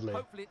him. off, lovely.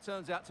 Hopefully it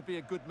turns out to be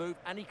a good move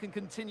and he can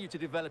continue to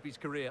develop his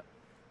career.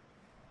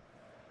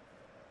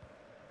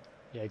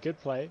 Yeah, good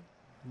play.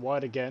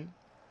 Wide again.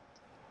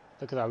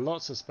 Look at that,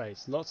 lots of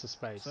space, lots of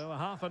space. So a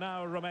half an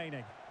hour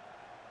remaining.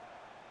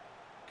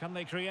 Can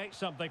they create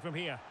something from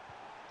here?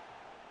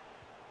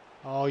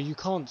 Oh, you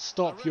can't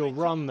stop your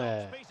run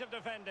there. Piece of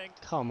defending.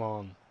 Come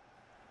on.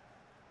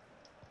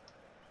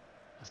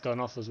 That's gone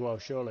off as well,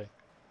 surely.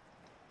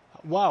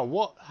 Wow,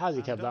 what has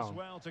he kept that on?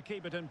 Well to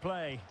keep it in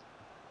play.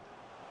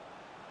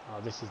 Oh,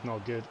 this is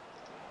not good.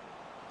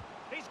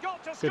 He's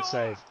got to score. Good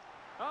save.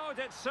 Oh,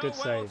 did so Good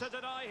well save. to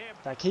deny him.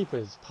 That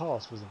keeper's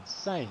pass was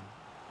insane.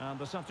 And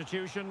the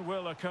substitution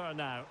will occur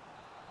now.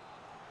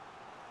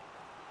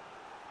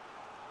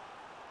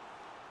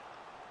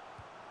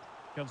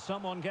 Can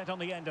someone get on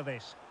the end of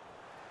this?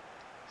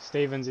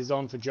 Stevens is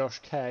on for Josh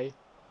Kay.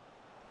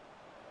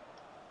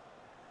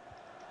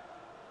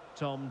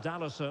 Tom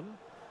Dallison.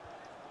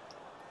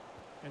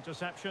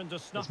 Interception to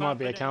snuff This might out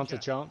be the a counter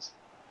danger. chance.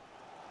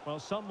 Well,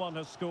 someone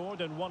has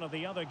scored in one of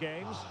the other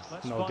games.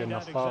 Let's not good find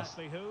out enough pass.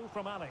 exactly who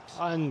from Alex.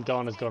 And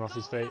Garner's gone off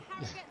his feet.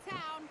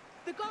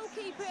 The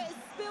goalkeeper has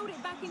spilled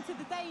it back into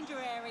the danger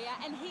area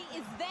and he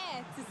is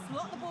there to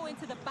slot the ball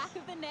into the back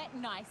of the net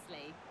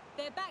nicely.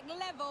 They're back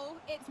level.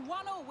 It's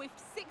 1-1 with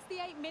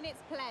 68 minutes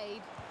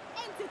played.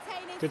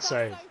 Entertaining Good stuff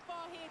save. so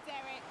far here,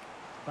 Derek.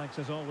 Thanks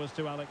as always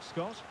to Alex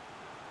Scott.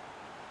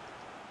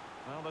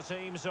 Well, the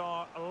teams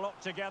are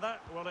locked together.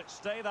 Will it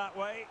stay that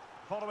way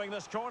following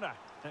this corner?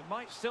 It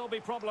might still be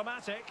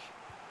problematic.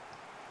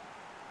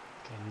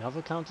 Okay,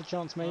 another counter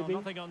chance maybe.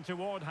 Well, nothing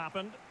untoward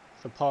happened.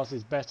 If the pass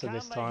is better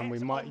this time, we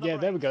might... Yeah,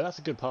 there we go. That's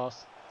a good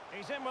pass.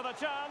 He's in with a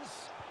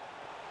chance.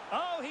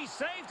 Oh, he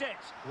saved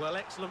it. Well,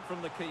 excellent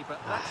from the keeper.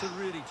 That's a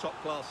really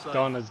top-class save.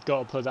 Garner's got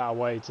to put that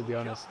away, to be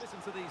honest. Just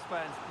listen to these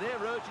fans. They're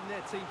urging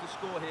their team to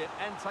score here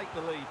and take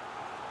the lead.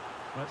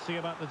 Let's see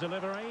about the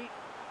delivery.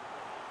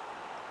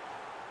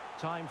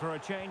 Time for a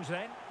change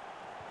then.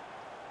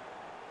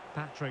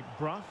 Patrick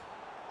Brough.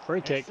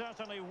 Free kick. It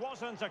certainly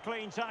wasn't a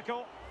clean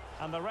tackle,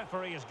 and the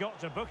referee has got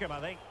to book him, I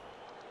think.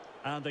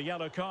 And a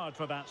yellow card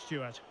for that,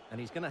 Stuart. And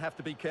he's going to have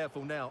to be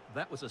careful now.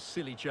 That was a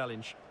silly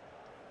challenge.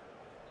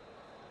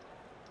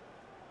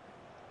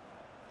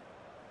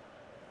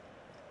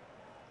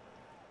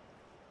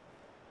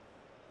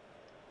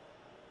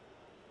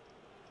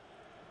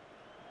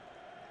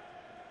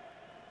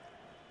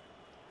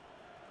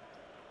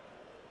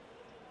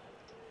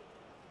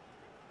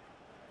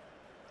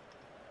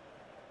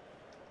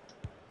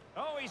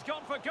 Oh, he's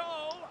gone for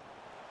goal.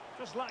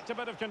 Just lacked a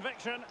bit of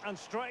conviction and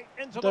straight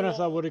into the Don't know if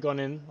that wall. would have gone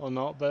in or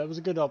not, but it was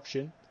a good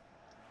option.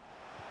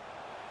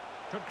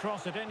 Could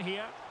cross it in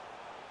here.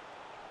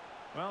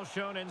 Well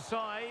shown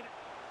inside.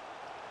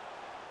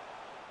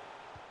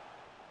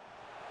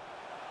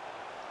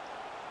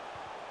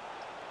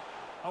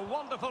 A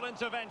wonderful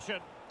intervention.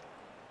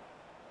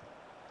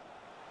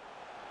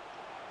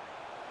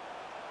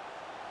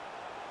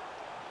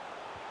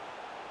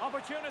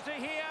 Opportunity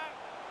here.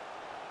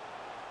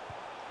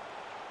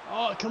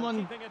 Oh, come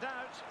on, Keeping it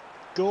out.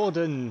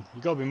 Gordon.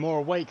 You got to be more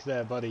awake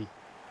there, buddy.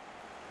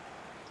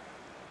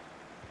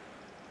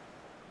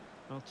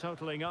 Well,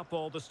 totalling up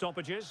all the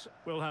stoppages,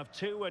 we'll have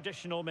 2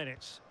 additional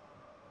minutes.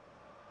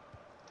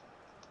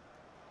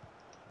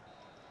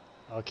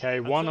 Okay,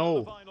 And so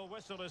 1-0. the final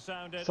whistle is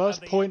sounded, First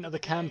and the point end of the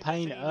game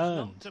campaign seems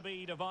earned. not to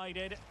be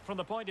divided from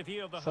the point of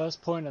view of the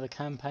First point of the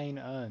campaign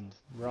earned.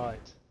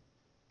 Right.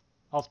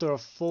 After a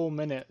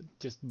 4-minute,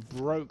 just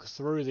broke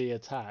through the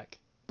attack.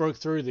 Broke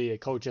through the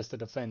Colchester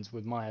defence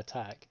with my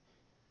attack.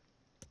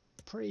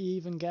 Pretty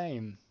even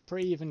game.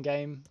 Pretty even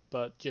game,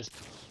 but just...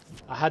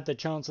 I had the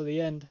chance at the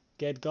end.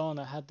 Ged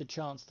Garner had the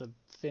chance to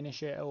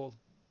finish it all.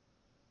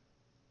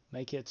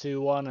 Make it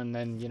 2-1 and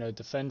then, you know,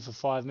 defend for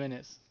 5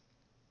 minutes.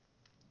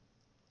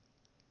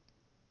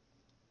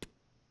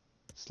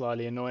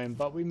 Slightly annoying,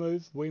 but we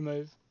move.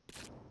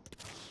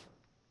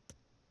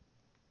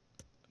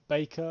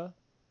 Baker.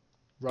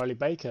 Riley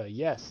Baker.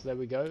 Yes, there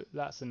we go.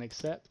 That's an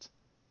accept.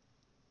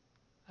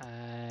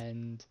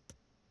 And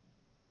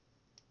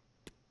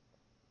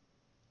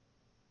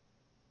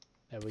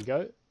there we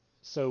go.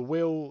 So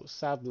will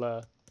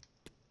Sadler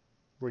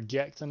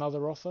reject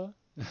another offer?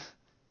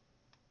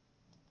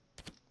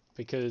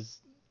 Because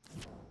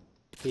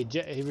he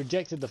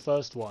rejected the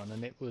first one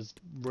and it was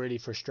really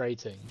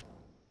frustrating.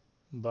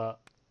 But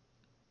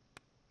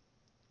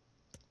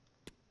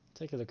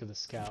take a look at the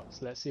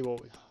scouts. Let's see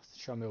what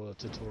show me all the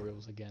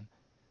tutorials again.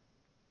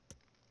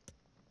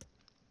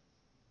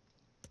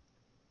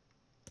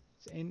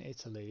 It's in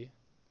Italy.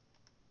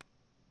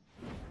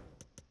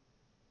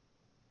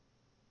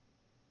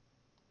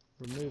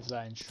 Remove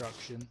that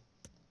instruction.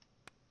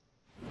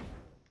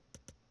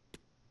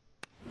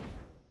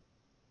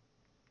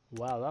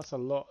 Wow, that's a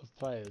lot of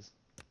players.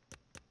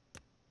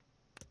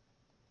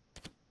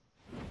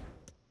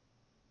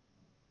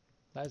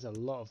 That is a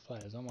lot of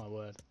players, oh my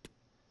word.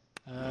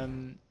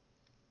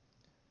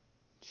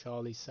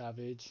 Charlie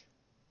Savage.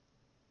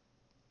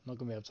 Not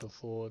going to be able to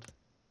afford.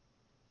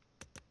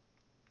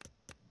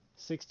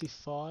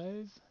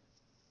 65,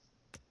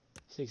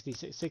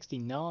 66,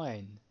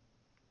 69,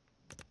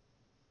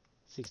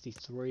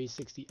 63,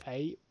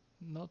 68.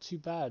 Not too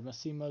bad.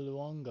 Massimo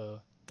Luongo.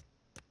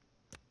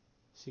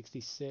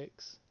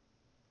 66,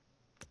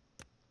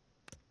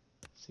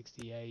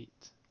 68.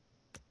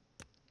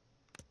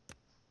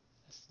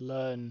 Let's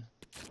learn.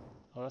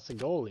 Oh, that's a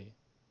goalie.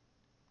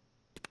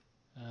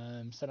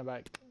 Centre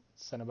back,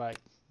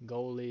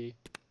 goalie,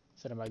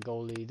 centre back,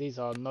 goalie. These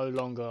are no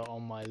longer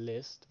on my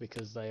list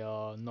because they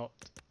are not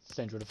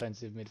central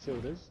defensive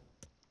midfielders.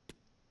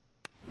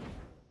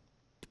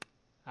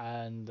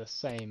 And the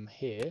same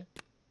here,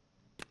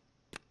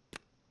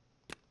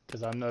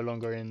 because I'm no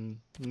longer in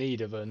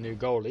need of a new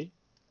goalie.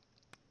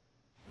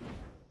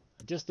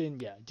 Just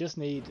need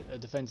a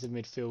defensive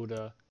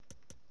midfielder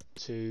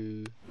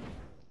to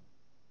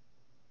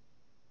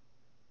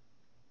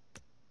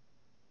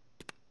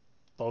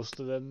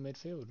bolster the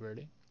midfield,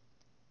 really.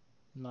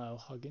 Niall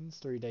Huggins,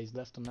 3 days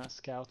left on that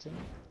scouting.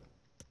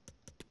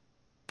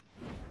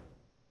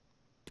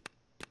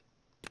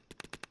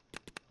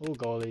 All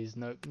goalies,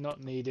 nope,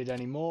 not needed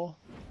anymore.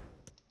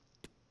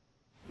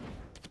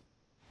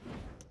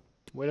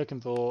 We're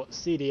looking for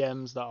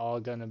CDMs that are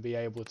going to be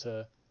able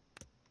to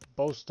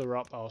bolster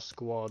up our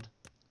squad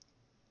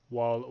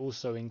while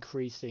also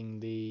increasing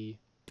the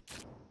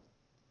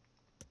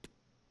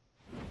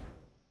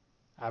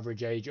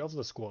average age of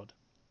the squad.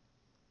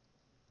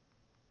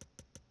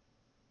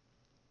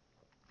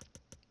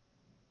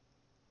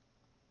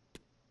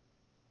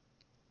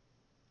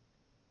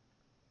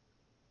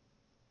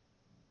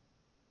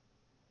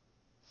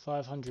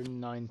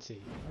 $590.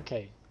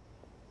 Okay.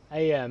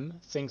 AM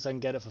thinks I can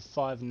get it for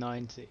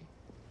 $590.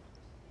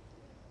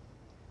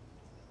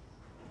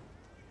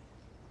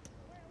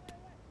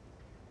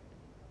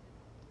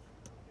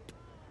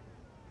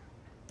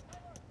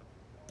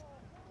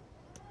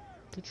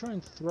 Could try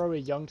and throw a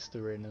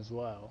youngster in as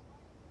well.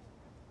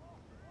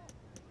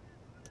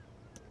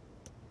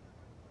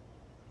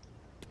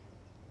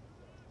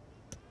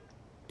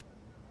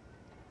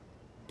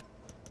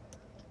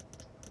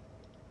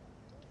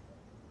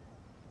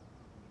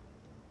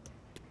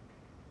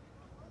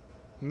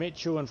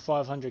 Mitchell and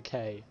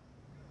 500k.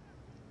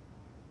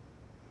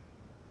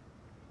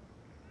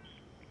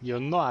 You're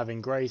not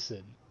having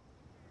Grayson.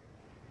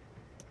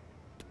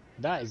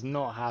 That is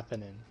not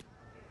happening.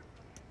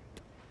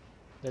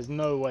 There's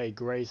no way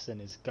Grayson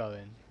is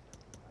going.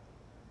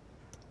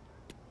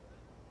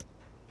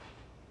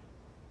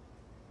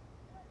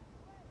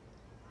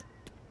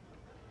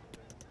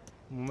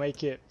 We'll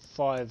make it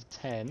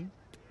 510.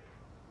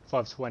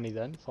 520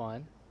 then,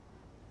 fine.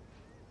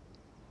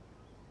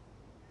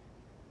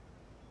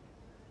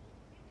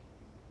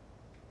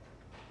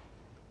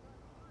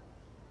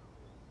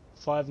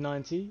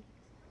 $590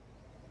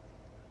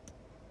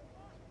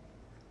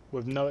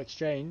 with no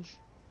exchange.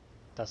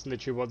 That's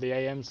literally what the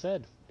AM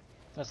said.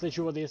 That's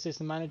literally what the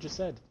assistant manager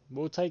said.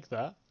 We'll take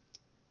that.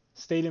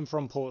 Stealing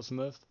from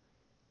Portsmouth.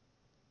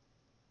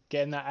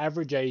 Getting that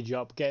average age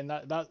up. Getting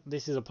that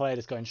this is a player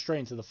that's going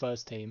straight into the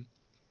first team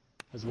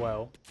as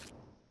well.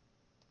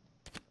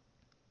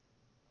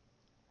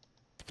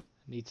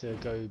 Need to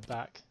go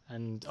back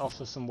and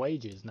offer some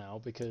wages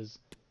now because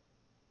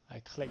I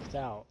clicked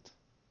out.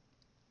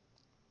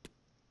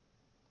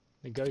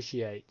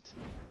 Negotiate.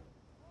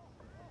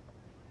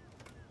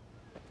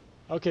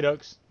 Okay,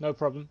 dokes, no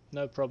problem,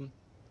 no problem.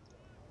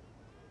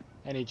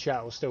 Any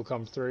chat will still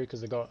come through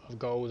because I've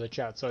got all the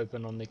chats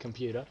open on the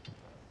computer.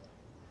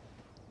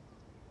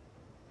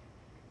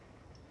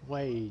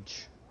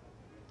 Wage.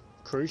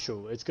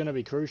 Crucial. It's going to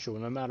be crucial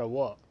no matter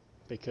what,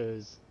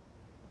 because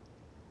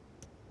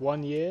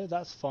 1 year,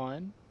 that's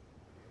fine.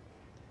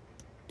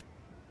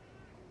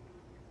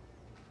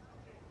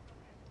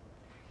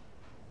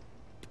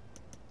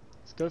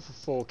 Let's go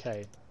for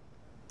 4k.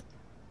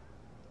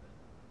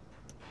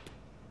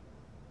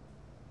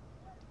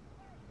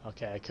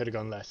 Okay, I could have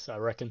gone less, I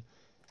reckon.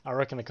 I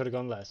reckon I could have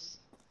gone less.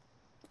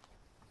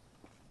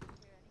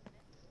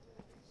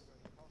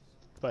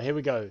 But here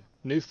we go.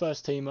 New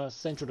first teamer,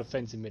 central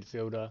defensive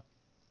midfielder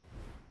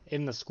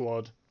in the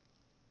squad.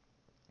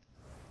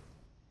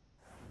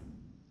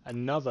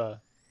 Another,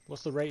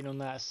 what's the rating on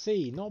that?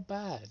 C, not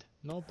bad,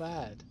 not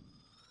bad.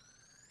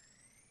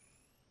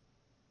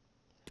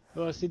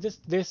 Well, see this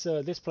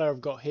player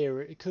I've got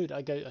here, it could,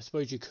 I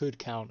suppose you could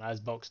count as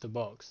box to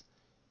box,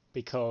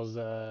 because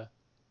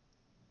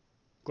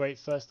great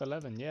first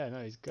 11. Yeah,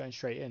 no, he's going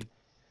straight in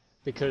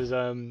because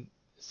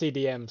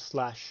CDM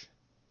slash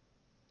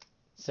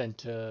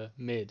centre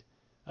mid.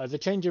 The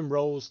change in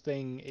roles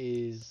thing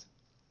is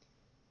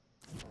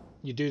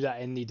you do that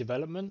in the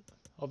development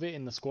of it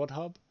in the squad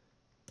hub,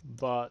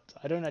 but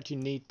I don't actually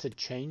need to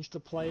change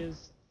the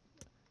player's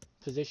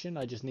position.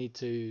 I just need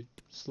to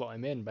slot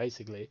him in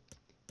basically,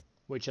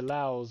 which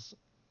allows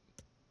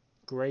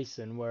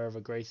Grayson, wherever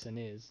Grayson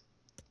is.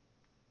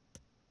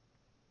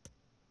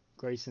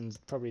 Grayson's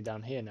probably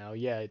down here now.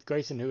 Yeah,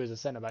 Grayson, who is a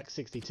centre-back,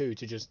 62,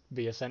 to just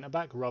be a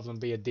centre-back rather than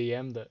be a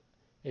DM that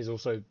is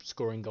also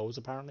scoring goals,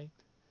 apparently.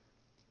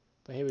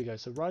 But here we go.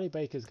 So Riley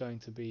Baker's going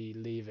to be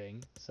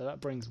leaving. So that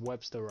brings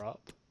Webster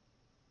up.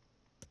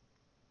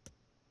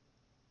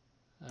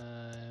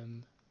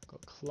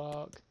 Got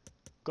Clark.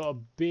 Got a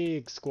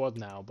big squad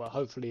now, but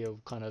hopefully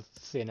it'll kind of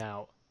thin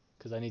out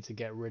because I need to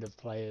get rid of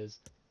players.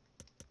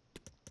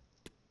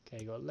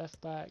 Okay, got left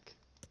back.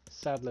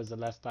 Sadler's the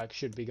left back,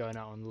 should be going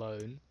out on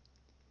loan.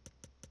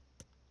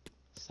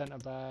 Centre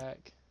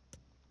back.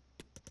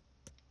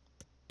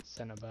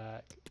 Centre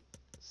back.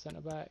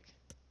 Centre back.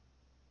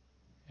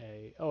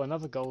 Hey, oh,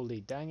 another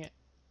goalie, dang it.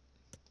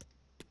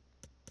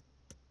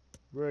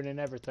 Ruining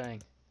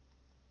everything.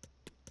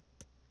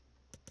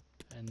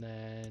 And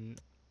then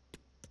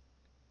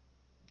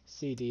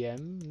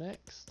CDM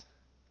next.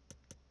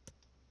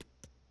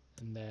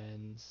 And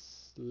then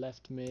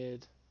left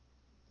mid.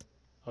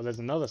 Oh, there's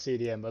another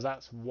CDM, but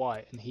that's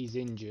White and he's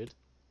injured.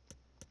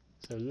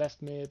 So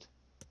left mid.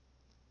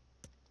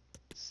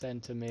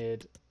 Centre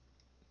mid.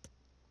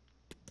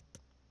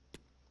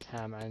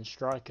 Cam and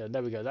striker.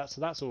 There we go.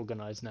 That's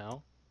organised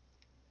now.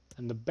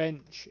 And the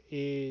bench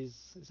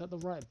is that the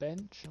right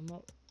bench? I'm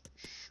not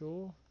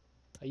sure.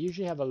 I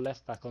usually have a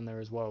left back on there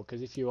as well,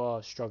 because if you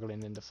are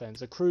struggling in defence.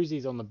 So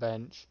Cruzy's on the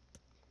bench.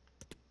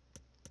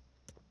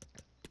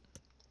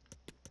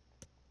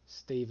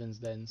 Stevens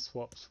then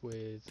swaps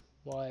with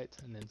White,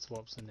 and then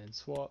swaps and then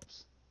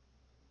swaps.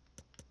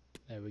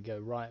 There we go,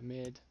 right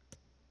mid.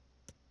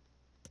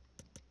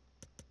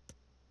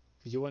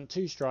 Because you want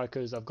two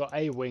strikers. I've got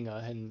a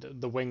winger, and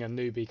the winger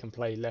newbie can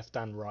play left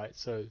and right,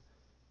 so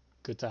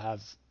good to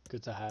have.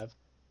 Good to have.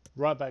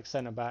 Right back,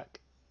 centre back,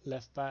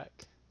 left back.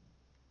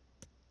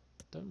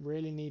 Don't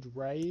really need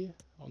Ray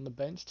on the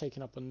bench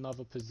taking up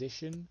another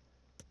position,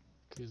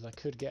 because I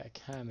could get a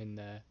Cam in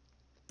there.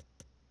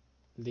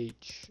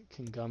 Leach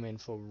can come in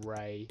for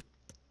Ray.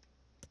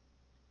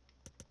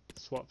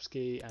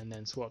 Swapski and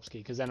then Swapski,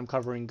 because then I'm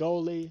covering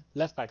goalie,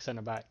 left back,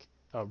 centre back,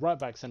 right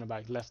back, centre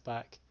back, left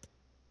back,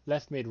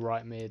 left mid,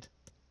 right mid,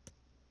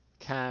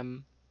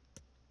 Cam,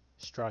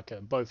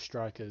 striker, both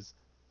strikers.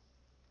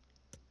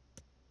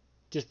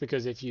 Just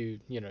because if you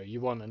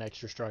want an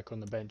extra striker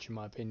on the bench, in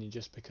my opinion,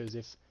 just because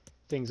if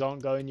things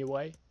aren't going your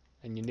way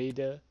and you need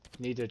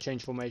a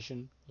change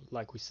formation,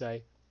 like we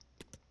say.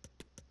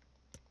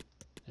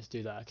 Let's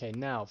do that. Okay,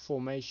 now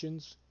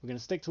formations. We're going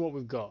to stick to what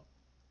we've got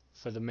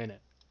for the minute.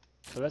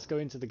 So let's go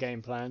into the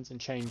game plans and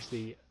change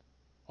the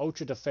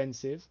ultra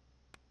defensive,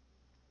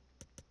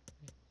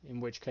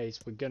 in which case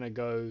we're going to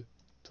go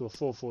to a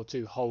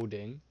 4-4-2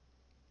 holding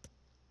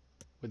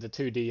with the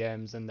two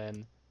DMs, and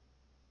then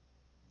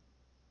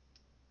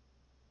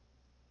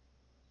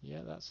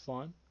yeah, that's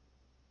fine.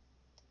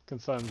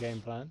 Confirm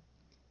game plan,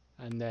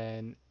 and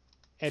then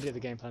edit the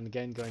game plan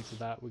again. Go into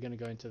that. We're going to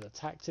go into the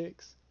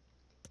tactics.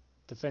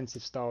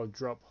 Defensive style,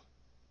 drop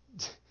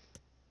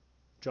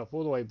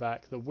all the way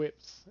back. The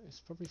width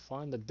is probably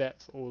fine. The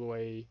depth all the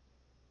way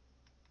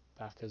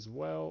back as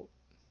well.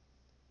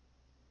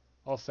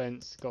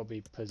 Offense got to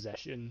be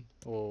possession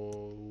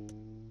or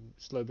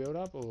slow build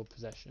up, or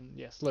possession.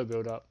 Yeah, slow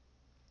build up.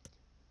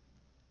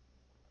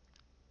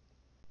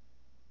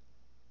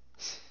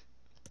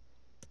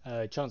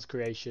 Chance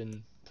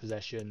creation,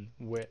 possession,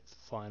 width,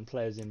 fine.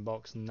 Players in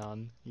box,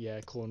 none.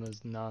 Yeah,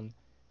 corners, none.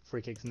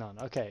 Free kicks, none.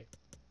 Okay,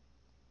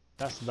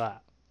 that's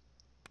that.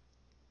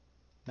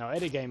 Now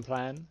edit game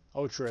plan,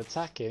 ultra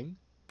attacking.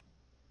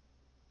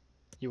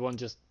 You want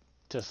just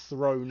to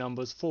throw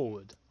numbers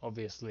forward,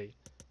 obviously.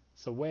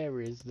 So where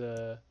is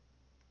the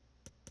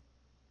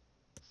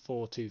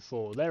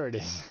 4-2-4? There it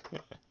is.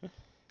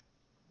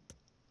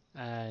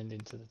 And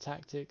into the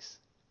tactics.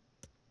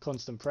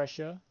 Constant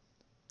pressure.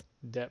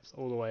 Depth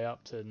all the way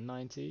up to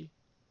 90.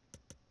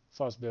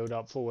 Fast build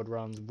up, forward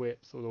runs,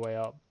 width all the way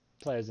up.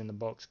 Players in the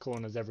box,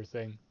 corners,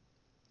 everything.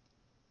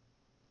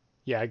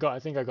 Yeah, I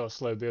think I got a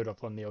slow build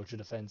up on the ultra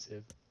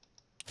defensive.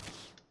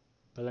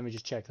 But let me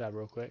just check that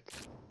real quick.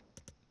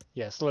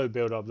 Yeah, slow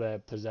build up there,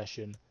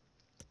 possession.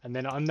 And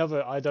then I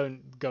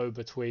don't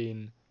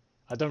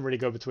really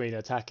go between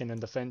attacking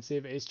and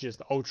defensive. It's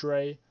just ultra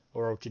A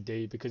or ultra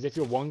D, because if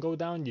you're one goal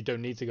down, you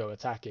don't need to go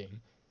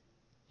attacking.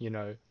 You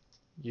know,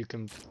 you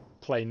can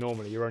play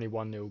normally. You're only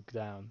 1-0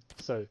 down.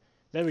 So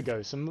there we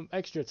go. Some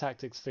extra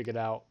tactics figured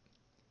out.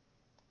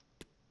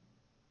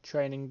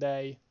 Training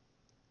day.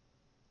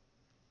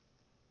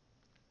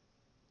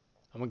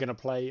 And we're going to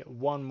play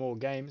one more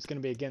game. It's going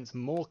to be against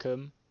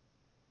Morecambe.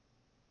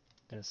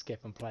 I'm going to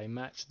skip and play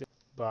match.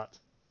 But,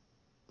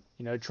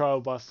 you know,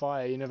 trial by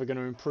fire. You're never going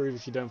to improve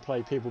if you don't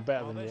play people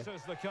better than you. This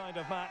is the kind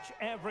of match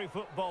every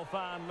football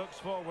fan looks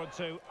forward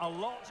to. A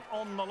lot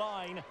on the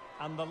line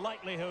and the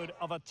likelihood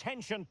of a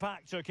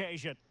tension-packed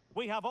occasion.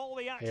 We have all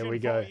the action for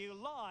you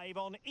live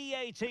on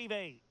EA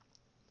TV.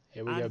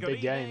 Here we go,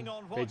 big game,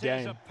 big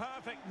game. It's a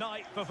perfect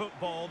night for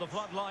football. The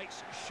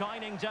floodlights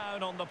shining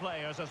down on the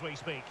players as we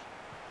speak.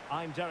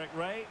 I'm Derek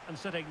Ray, and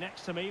sitting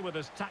next to me with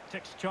his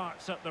tactics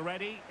charts at the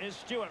ready is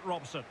Stuart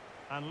Robson.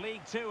 And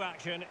League Two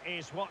action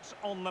is what's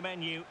on the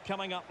menu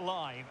coming up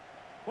live.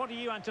 What do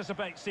you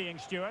anticipate seeing,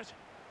 Stuart?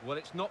 Well,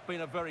 it's not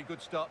been a very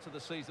good start to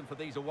the season for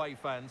these away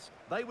fans.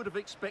 They would have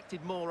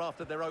expected more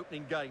after their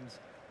opening games.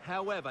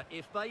 However,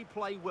 if they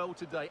play well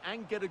today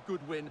and get a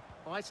good win,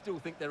 I still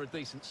think they're a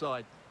decent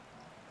side.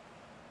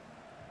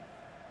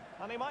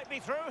 And he might be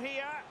through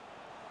here.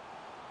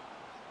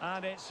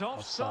 And it's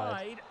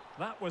offside.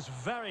 That was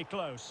very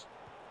close.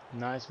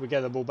 Nice. We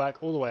get the ball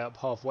back all the way up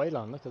halfway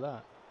line. Look at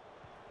that.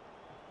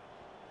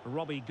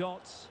 Robbie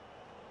Gotts.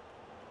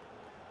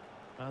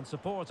 And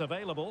support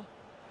available.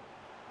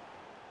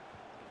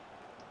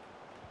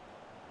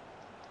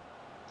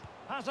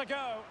 Has a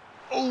go.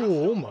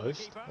 Oh,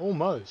 almost.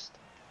 Almost.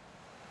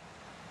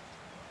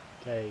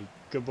 Okay,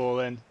 good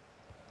ball in.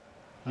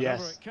 And yes.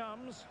 over it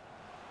comes.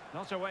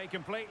 Not away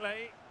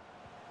completely.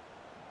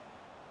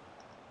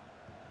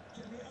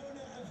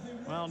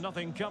 Well,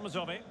 nothing comes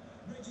of it.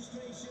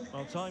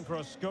 Well, time for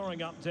a scoring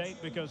update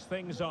because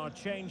things are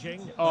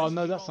changing. Oh,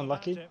 no, that's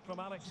unlucky. From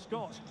Alex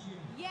Scott.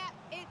 Yeah,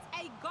 it's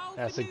a goal.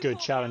 That's a good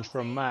challenge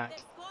from Mac. They've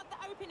scored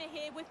the opener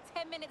here with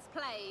 10 minutes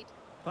played.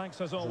 Thanks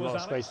as There's a always, lot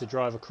of Alex. space to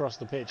drive across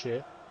the pitch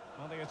here.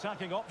 Well, the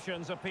attacking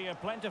options appear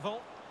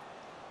plentiful.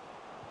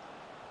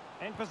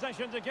 In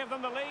possession to give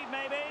them the lead,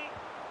 maybe.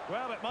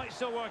 Well, it might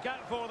still work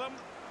out for them.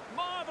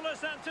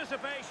 Marvellous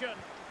anticipation.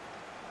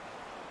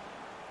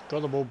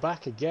 Got the ball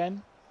back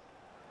again.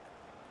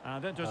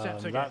 And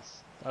intercepts again.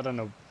 That's... I don't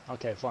know.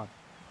 Okay, fine.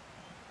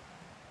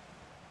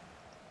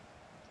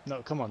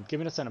 No, come on. Give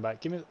me the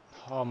centre-back. Give me...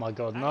 Oh, my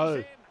God, And no. he's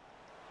in.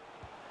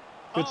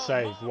 Good Oh,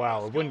 save. Wow,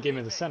 marvellous it wouldn't give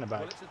me the goalkeeping. centre-back.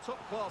 Well, it's a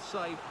top-class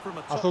save from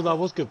a I thought that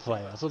was good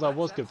play. I thought that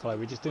was good play.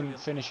 We just didn't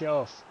finish it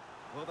off.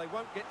 Well, they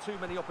won't get too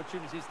many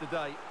opportunities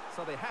today,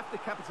 so they have to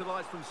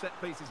capitalise from set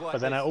pieces like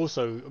But then I this.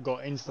 also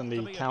got To instantly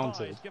be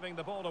countered. advised, giving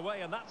the ball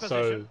away in that So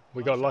position.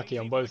 we got Must have lucky been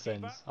on easy for both the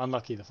keeper. ends.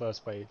 Unlucky the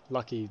first way.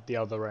 Lucky the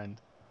other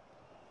end.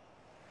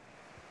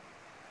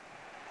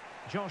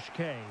 Josh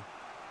Kay.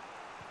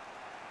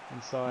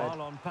 Inside,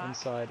 Marlon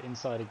Pack.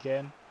 inside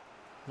again.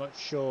 Not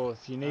sure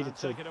if you needed And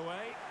to... took it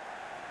away.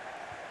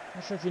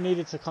 Not sure if you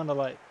needed to kind of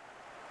like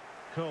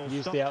Cole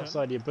use Stockton. the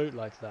outside of your boot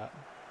like that.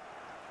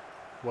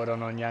 Well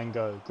done on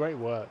Yango. Great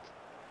work.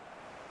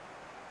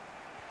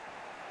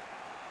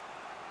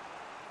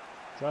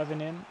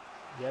 Driving in.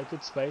 Yeah,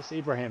 good space.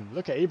 Ibrahim.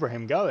 Look at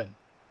Ibrahim going.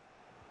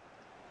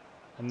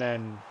 And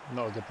then,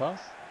 not a good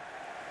pass.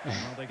 Well,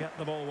 they get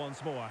the ball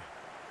once more.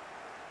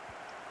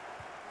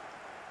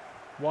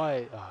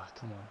 Why? Ah,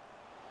 come on.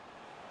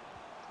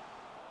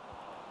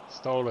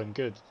 Stolen.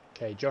 Good.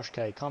 Okay, Josh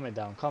K. Calm it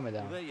down. Calm it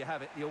Well, down. there you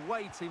have it. The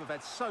away team have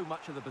had so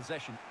much of the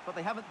possession, but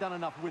they haven't done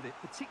enough with it,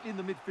 particularly in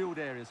the midfield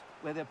areas,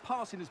 where their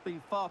passing has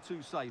been far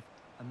too safe.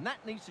 And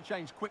that needs to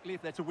change quickly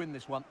if they're to win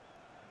this one.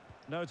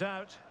 No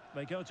doubt.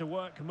 They go to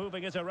work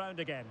moving it around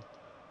again.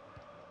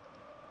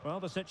 Well,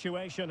 the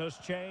situation has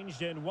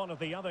changed in one of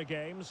the other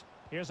games.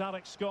 Here's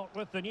Alex Scott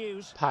with the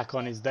news. Pack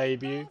on his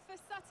debut. Goal for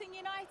Sutton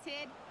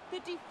United. The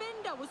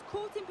defender was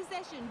caught in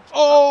possession.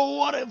 Oh,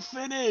 what a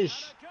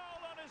finish! And a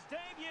goal on his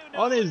debut.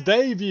 On his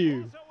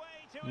debut. What a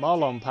way to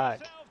Marlon endear Pack.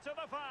 himself to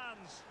the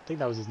fans. I think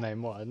that was his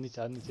name. What? I need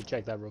to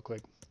check that real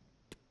quick.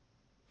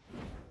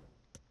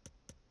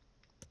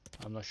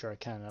 I'm not sure I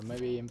can.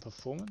 Maybe in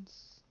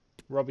performance?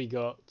 Robbie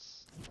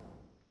Gotts.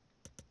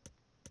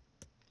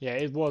 Yeah,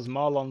 it was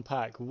Marlon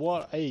Pack.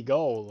 What a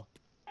goal.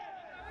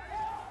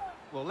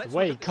 Well, let's The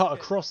way look he at this cut again.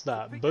 across The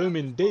that. pick Boom up this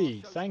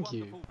indeed. pass shows Thank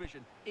you. wonderful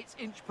vision. It's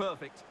inch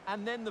perfect,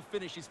 and then the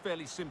finish is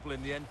fairly simple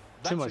in the end.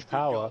 That's Too a much good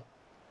power. goal.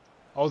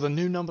 Oh, the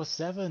new number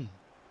 7.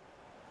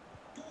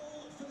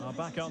 Are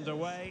back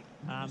underway,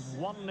 and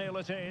 1-0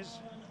 it is.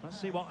 Let's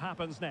see what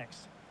happens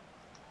next.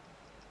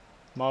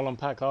 Marlon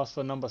Pack asked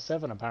for number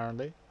 7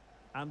 apparently.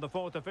 And the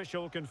fourth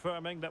official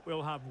confirming that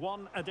we'll have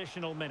 1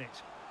 additional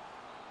minute.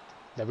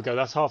 There we go.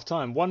 That's half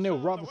time. 1-0 So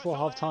right the before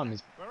whistle half time in.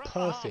 is We're at the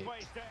perfect.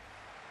 halfway stage.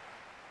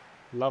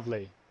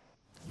 Lovely.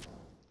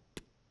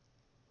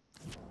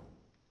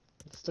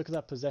 Let's look at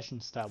that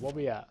possession stat. What are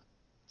we at?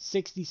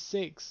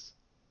 66.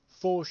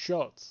 4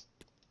 shots.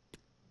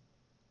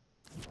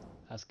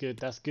 That's good.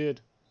 That's good.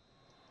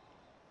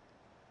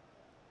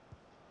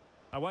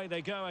 Away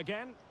they go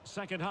again.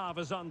 Second half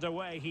is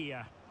underway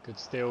here. Good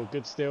steal.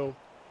 Good steal.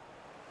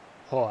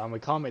 Oh, and we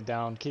calm it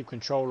down. Keep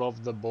control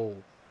of the ball.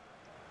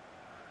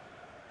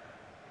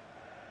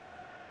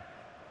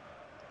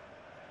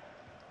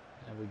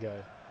 There we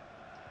go.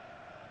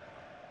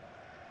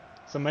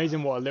 It's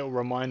amazing what a little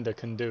reminder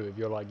can do if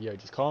you're like, yo,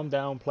 just calm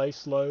down, play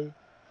slow.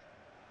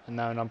 And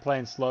now when I'm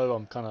playing slow,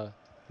 I'm kind of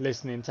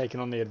listening, taking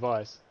on the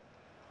advice.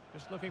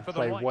 Just looking for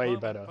Play the right way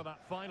moment better. for that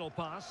final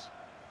pass.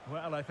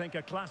 Well, I think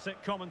a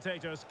classic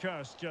commentator's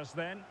curse just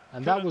then.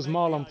 And that Couldn't was make the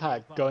Marlon ideal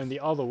Pack pass. going the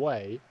other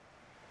way,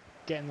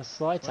 getting the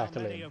slide Well,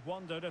 tackle many in. have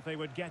wondered if they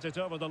would get it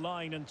over the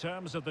line in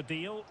terms of the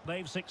deal.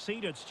 They've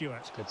succeeded,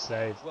 Stuart. Good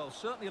save. Well,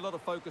 certainly a lot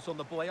of focus on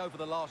the boy over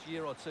the last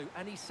year or two,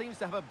 and he seems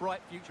to have a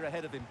bright future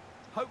ahead of him.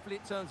 Hopefully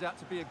it turns out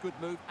to be a good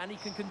move, and he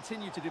can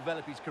continue to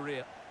develop his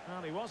career.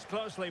 Well, he was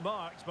closely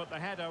marked, but the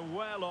header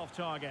well off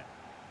target.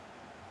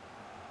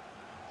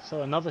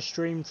 So another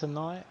stream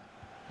tonight,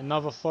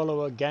 another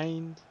follower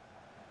gained.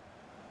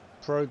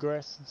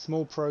 Progress,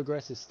 small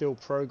progress is still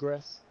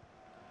progress.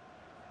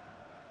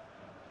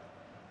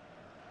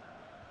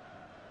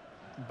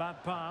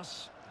 Bad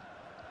pass.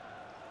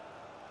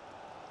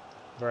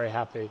 Very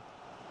happy.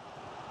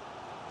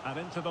 And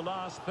into the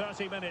last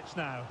 30 minutes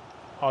now.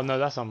 Oh no,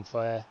 that's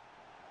unfair.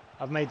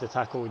 I've made the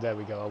tackle. There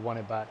we go. I won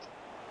it back.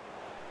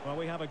 Well,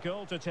 we have a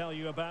goal to tell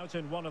you about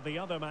in one of the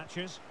other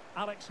matches.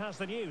 Alex has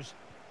the news.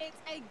 It's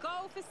a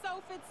goal for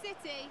Salford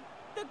City.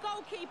 The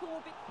goalkeeper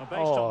will be...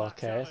 Well, Oh,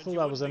 okay. I thought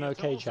that was an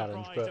okay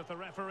challenge, but... if the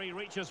referee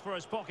reaches for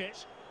his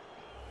pocket.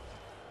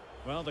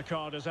 Well, the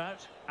card is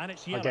out, and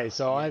it's yellow. Okay,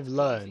 so I've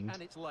learned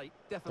late.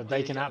 that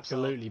they can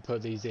absolutely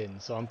put these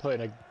in. So I'm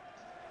putting a...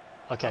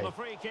 Okay. And the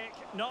free kick,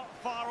 not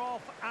far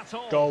off at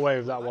all. Go away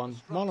with that one.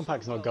 Marlon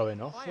Pack's not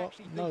going off. I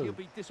actually think he'll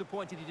be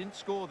disappointed he didn't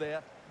score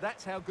there.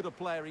 That's how good a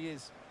player he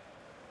is.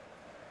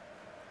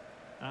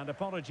 And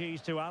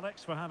apologies to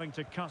Alex for having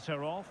to cut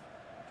her off.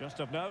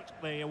 Just of note,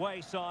 the away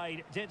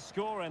side did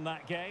score in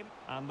that game,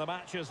 and the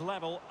match is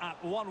level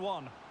at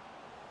 1-1.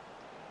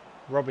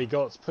 Robbie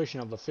Gott's pushing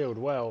up the field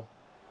well.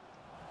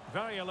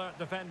 Very alert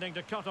defending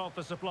to cut off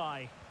the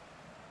supply.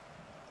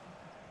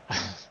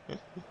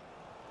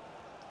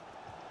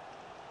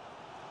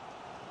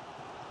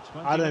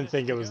 I don't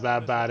think it was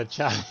that bad a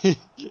challenge.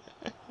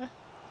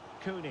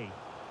 Cooney.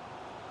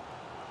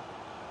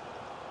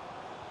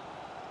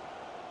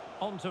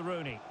 On to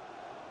Rooney.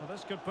 Well,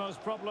 this could pose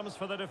problems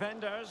for the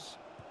defenders.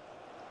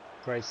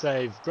 Great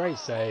save,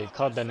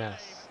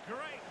 Cardenas.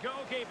 Great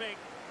goalkeeping.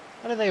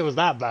 I don't think it was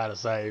that bad a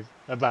save,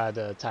 a bad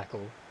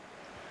tackle.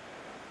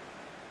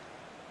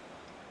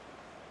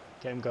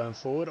 Get him going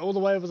forward, all the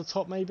way over the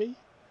top maybe?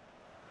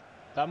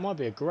 That might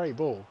be a great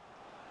ball.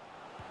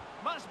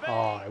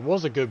 Oh, it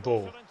was a good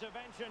ball.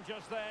 Intervention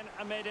just then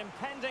amid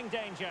impending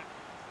danger.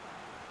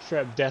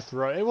 Straight up death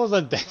row. It was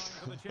a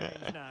death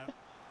row.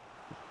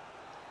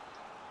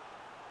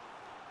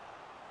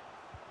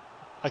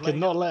 I could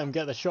not let him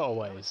get the shot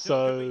away,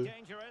 so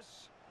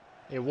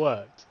it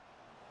worked.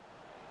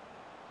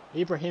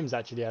 Ibrahim's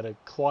actually had a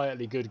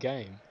quietly good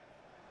game.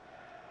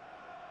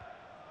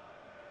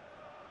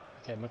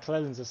 Okay,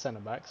 McClellan's a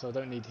centre-back, so I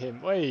don't need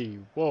him. Wait,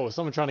 whoa,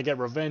 someone trying to get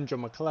revenge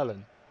on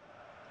McClellan.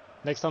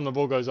 Next time the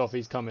ball goes off,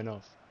 he's coming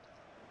off.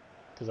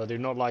 Because I do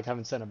not like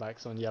having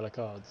centre-backs on yellow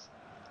cards.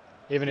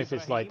 Even if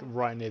it's like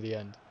right near the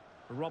end.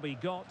 Robbie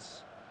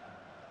Gotts.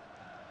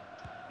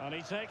 And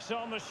he takes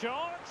on the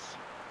shot.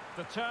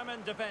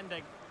 Determined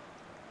defending.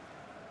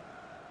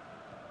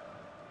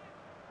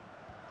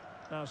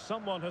 Now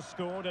someone has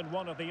scored in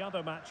one of the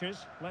other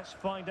matches. Let's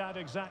find out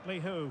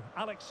exactly who.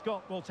 Alex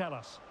Scott will tell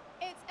us.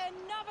 It's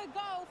another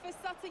goal for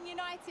Sutton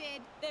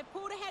United. They've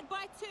pulled ahead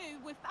by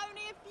 2 with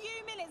only a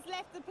few minutes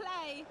left to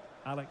play.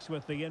 Alex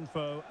with the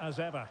info as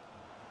ever.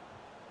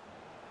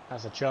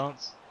 That's a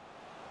chance.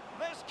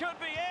 This could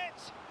be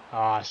it.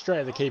 Ah,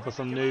 straight at the keeper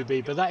from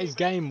newbie, but that is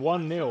game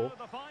 1-0.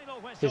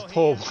 His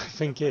poor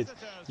wife and kids.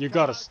 You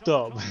gotta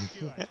stop.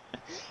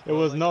 It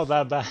was not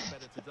that bad.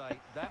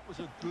 That was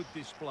a good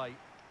display.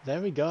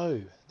 There we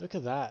go. Look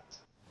at that.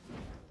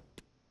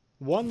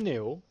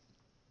 1-0.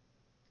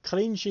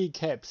 Clean sheet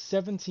kept,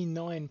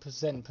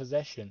 79%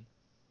 possession.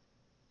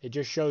 It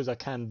just shows I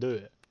can do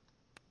it.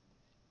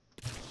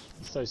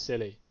 So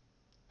silly.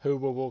 Who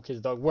will walk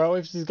his dog? Well,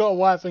 if she's got a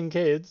wife and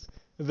kids,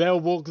 they'll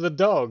walk the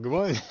dog,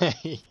 won't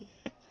they?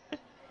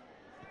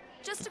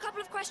 Just a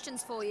couple of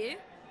questions for you.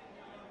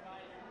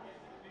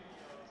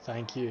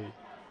 Thank you.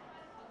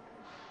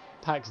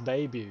 Pack's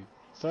debut.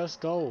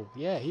 First goal.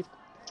 Yeah,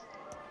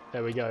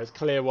 there we go. It's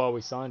clear why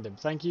we signed him.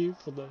 Thank you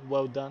for the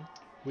well done.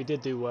 We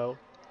did do well.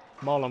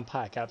 Marlon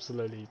Pack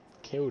absolutely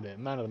killed it.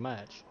 Man of the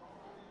match.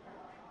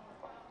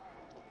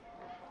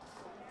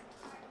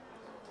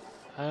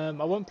 I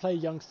won't play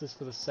youngsters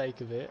for the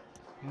sake of it.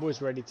 I'm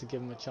always ready to give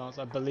them a chance.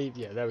 I believe,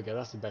 yeah, there we go.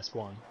 That's the best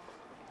one.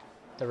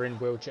 They're in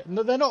wheelchairs.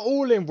 No, they're not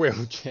all in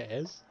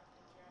wheelchairs.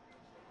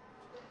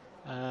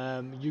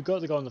 You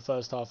got the goal in the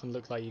first half and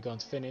looked like you're going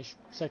to finish.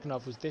 Second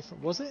half was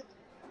different. Was it?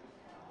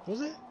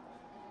 Was it?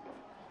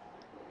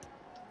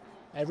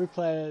 Every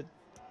player...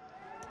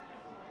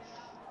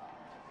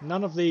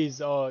 None of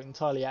these are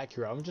entirely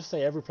accurate. I'm just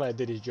saying every player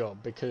did his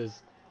job because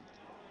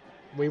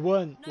we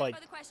weren't like...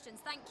 further questions,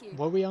 thank you.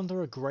 Were we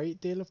under a great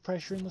deal of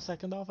pressure in the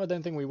second half? I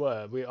don't think we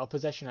were. Our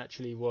possession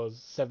actually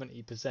was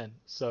 70%.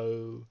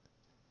 So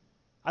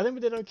I think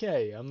we did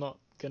okay. I'm not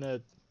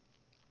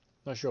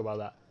sure about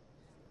that.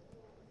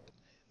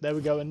 There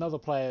we go. Another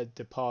player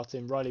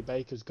departing. Riley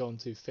Baker's gone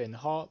to Finn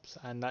Harps,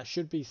 and that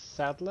should be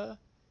Sadler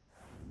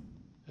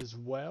as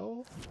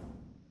well.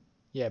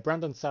 Yeah,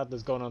 Brandon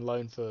Sadler's gone on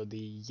loan for the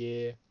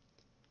year,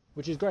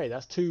 which is great.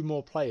 That's 2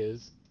 more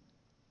players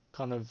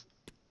kind of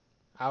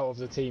out of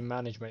the team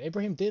management.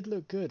 Ibrahim did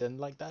look good, and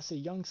like that's a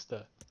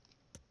youngster.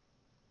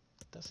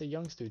 That's a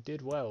youngster who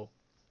did well.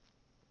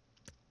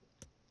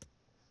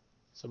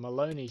 So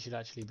Maloney should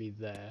actually be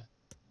there.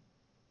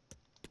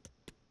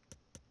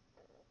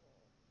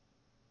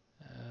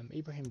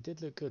 Ibrahim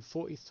did look good.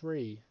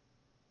 43.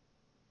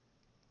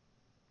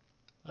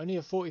 Only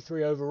a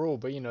 43 overall,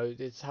 but you know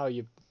it's how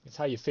you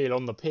feel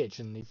on the pitch,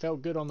 and he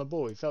felt good on the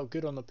ball. He felt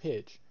good on the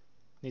pitch.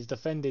 And his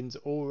defending's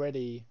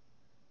already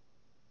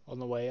on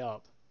the way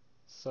up.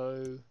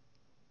 So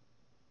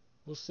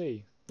we'll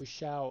see. We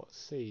shall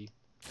see.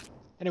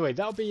 Anyway,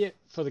 that'll be it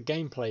for the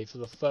gameplay for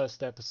the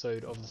first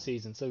episode of the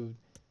season. So,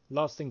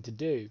 last thing to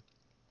do,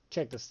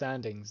 check the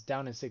standings.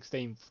 Down in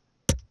 16th,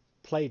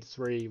 played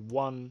 3,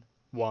 won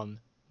 1,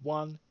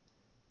 1.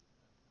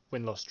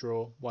 Win-loss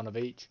draw, 1 of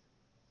each.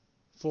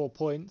 4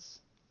 points.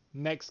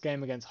 Next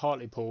game against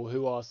Hartlepool,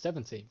 who are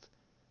 17th.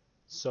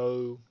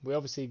 So, we're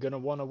obviously going to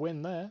want to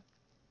win there.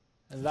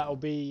 And that'll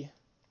be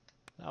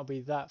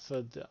that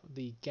for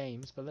the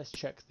games. But let's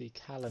check the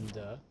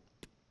calendar.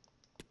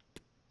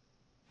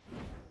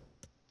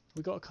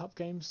 We got a cup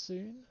game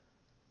soon?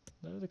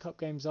 No, the cup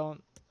games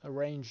aren't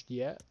arranged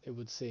yet, it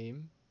would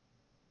seem.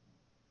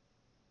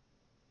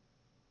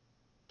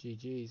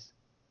 GG's.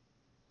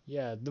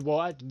 Yeah,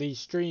 the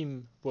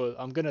stream, well,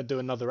 I'm gonna do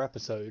another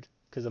episode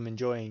because I'm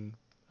enjoying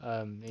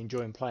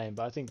playing,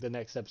 but I think the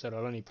next episode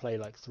I'll only play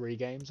like 3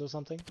 games or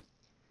something.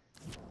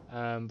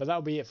 But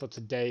that'll be it for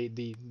today,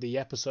 the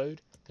episode.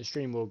 The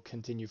stream will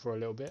continue for a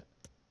little bit.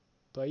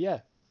 But yeah,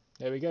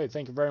 there we go.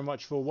 Thank you very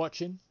much for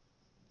watching.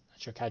 I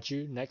shall catch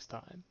you next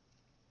time.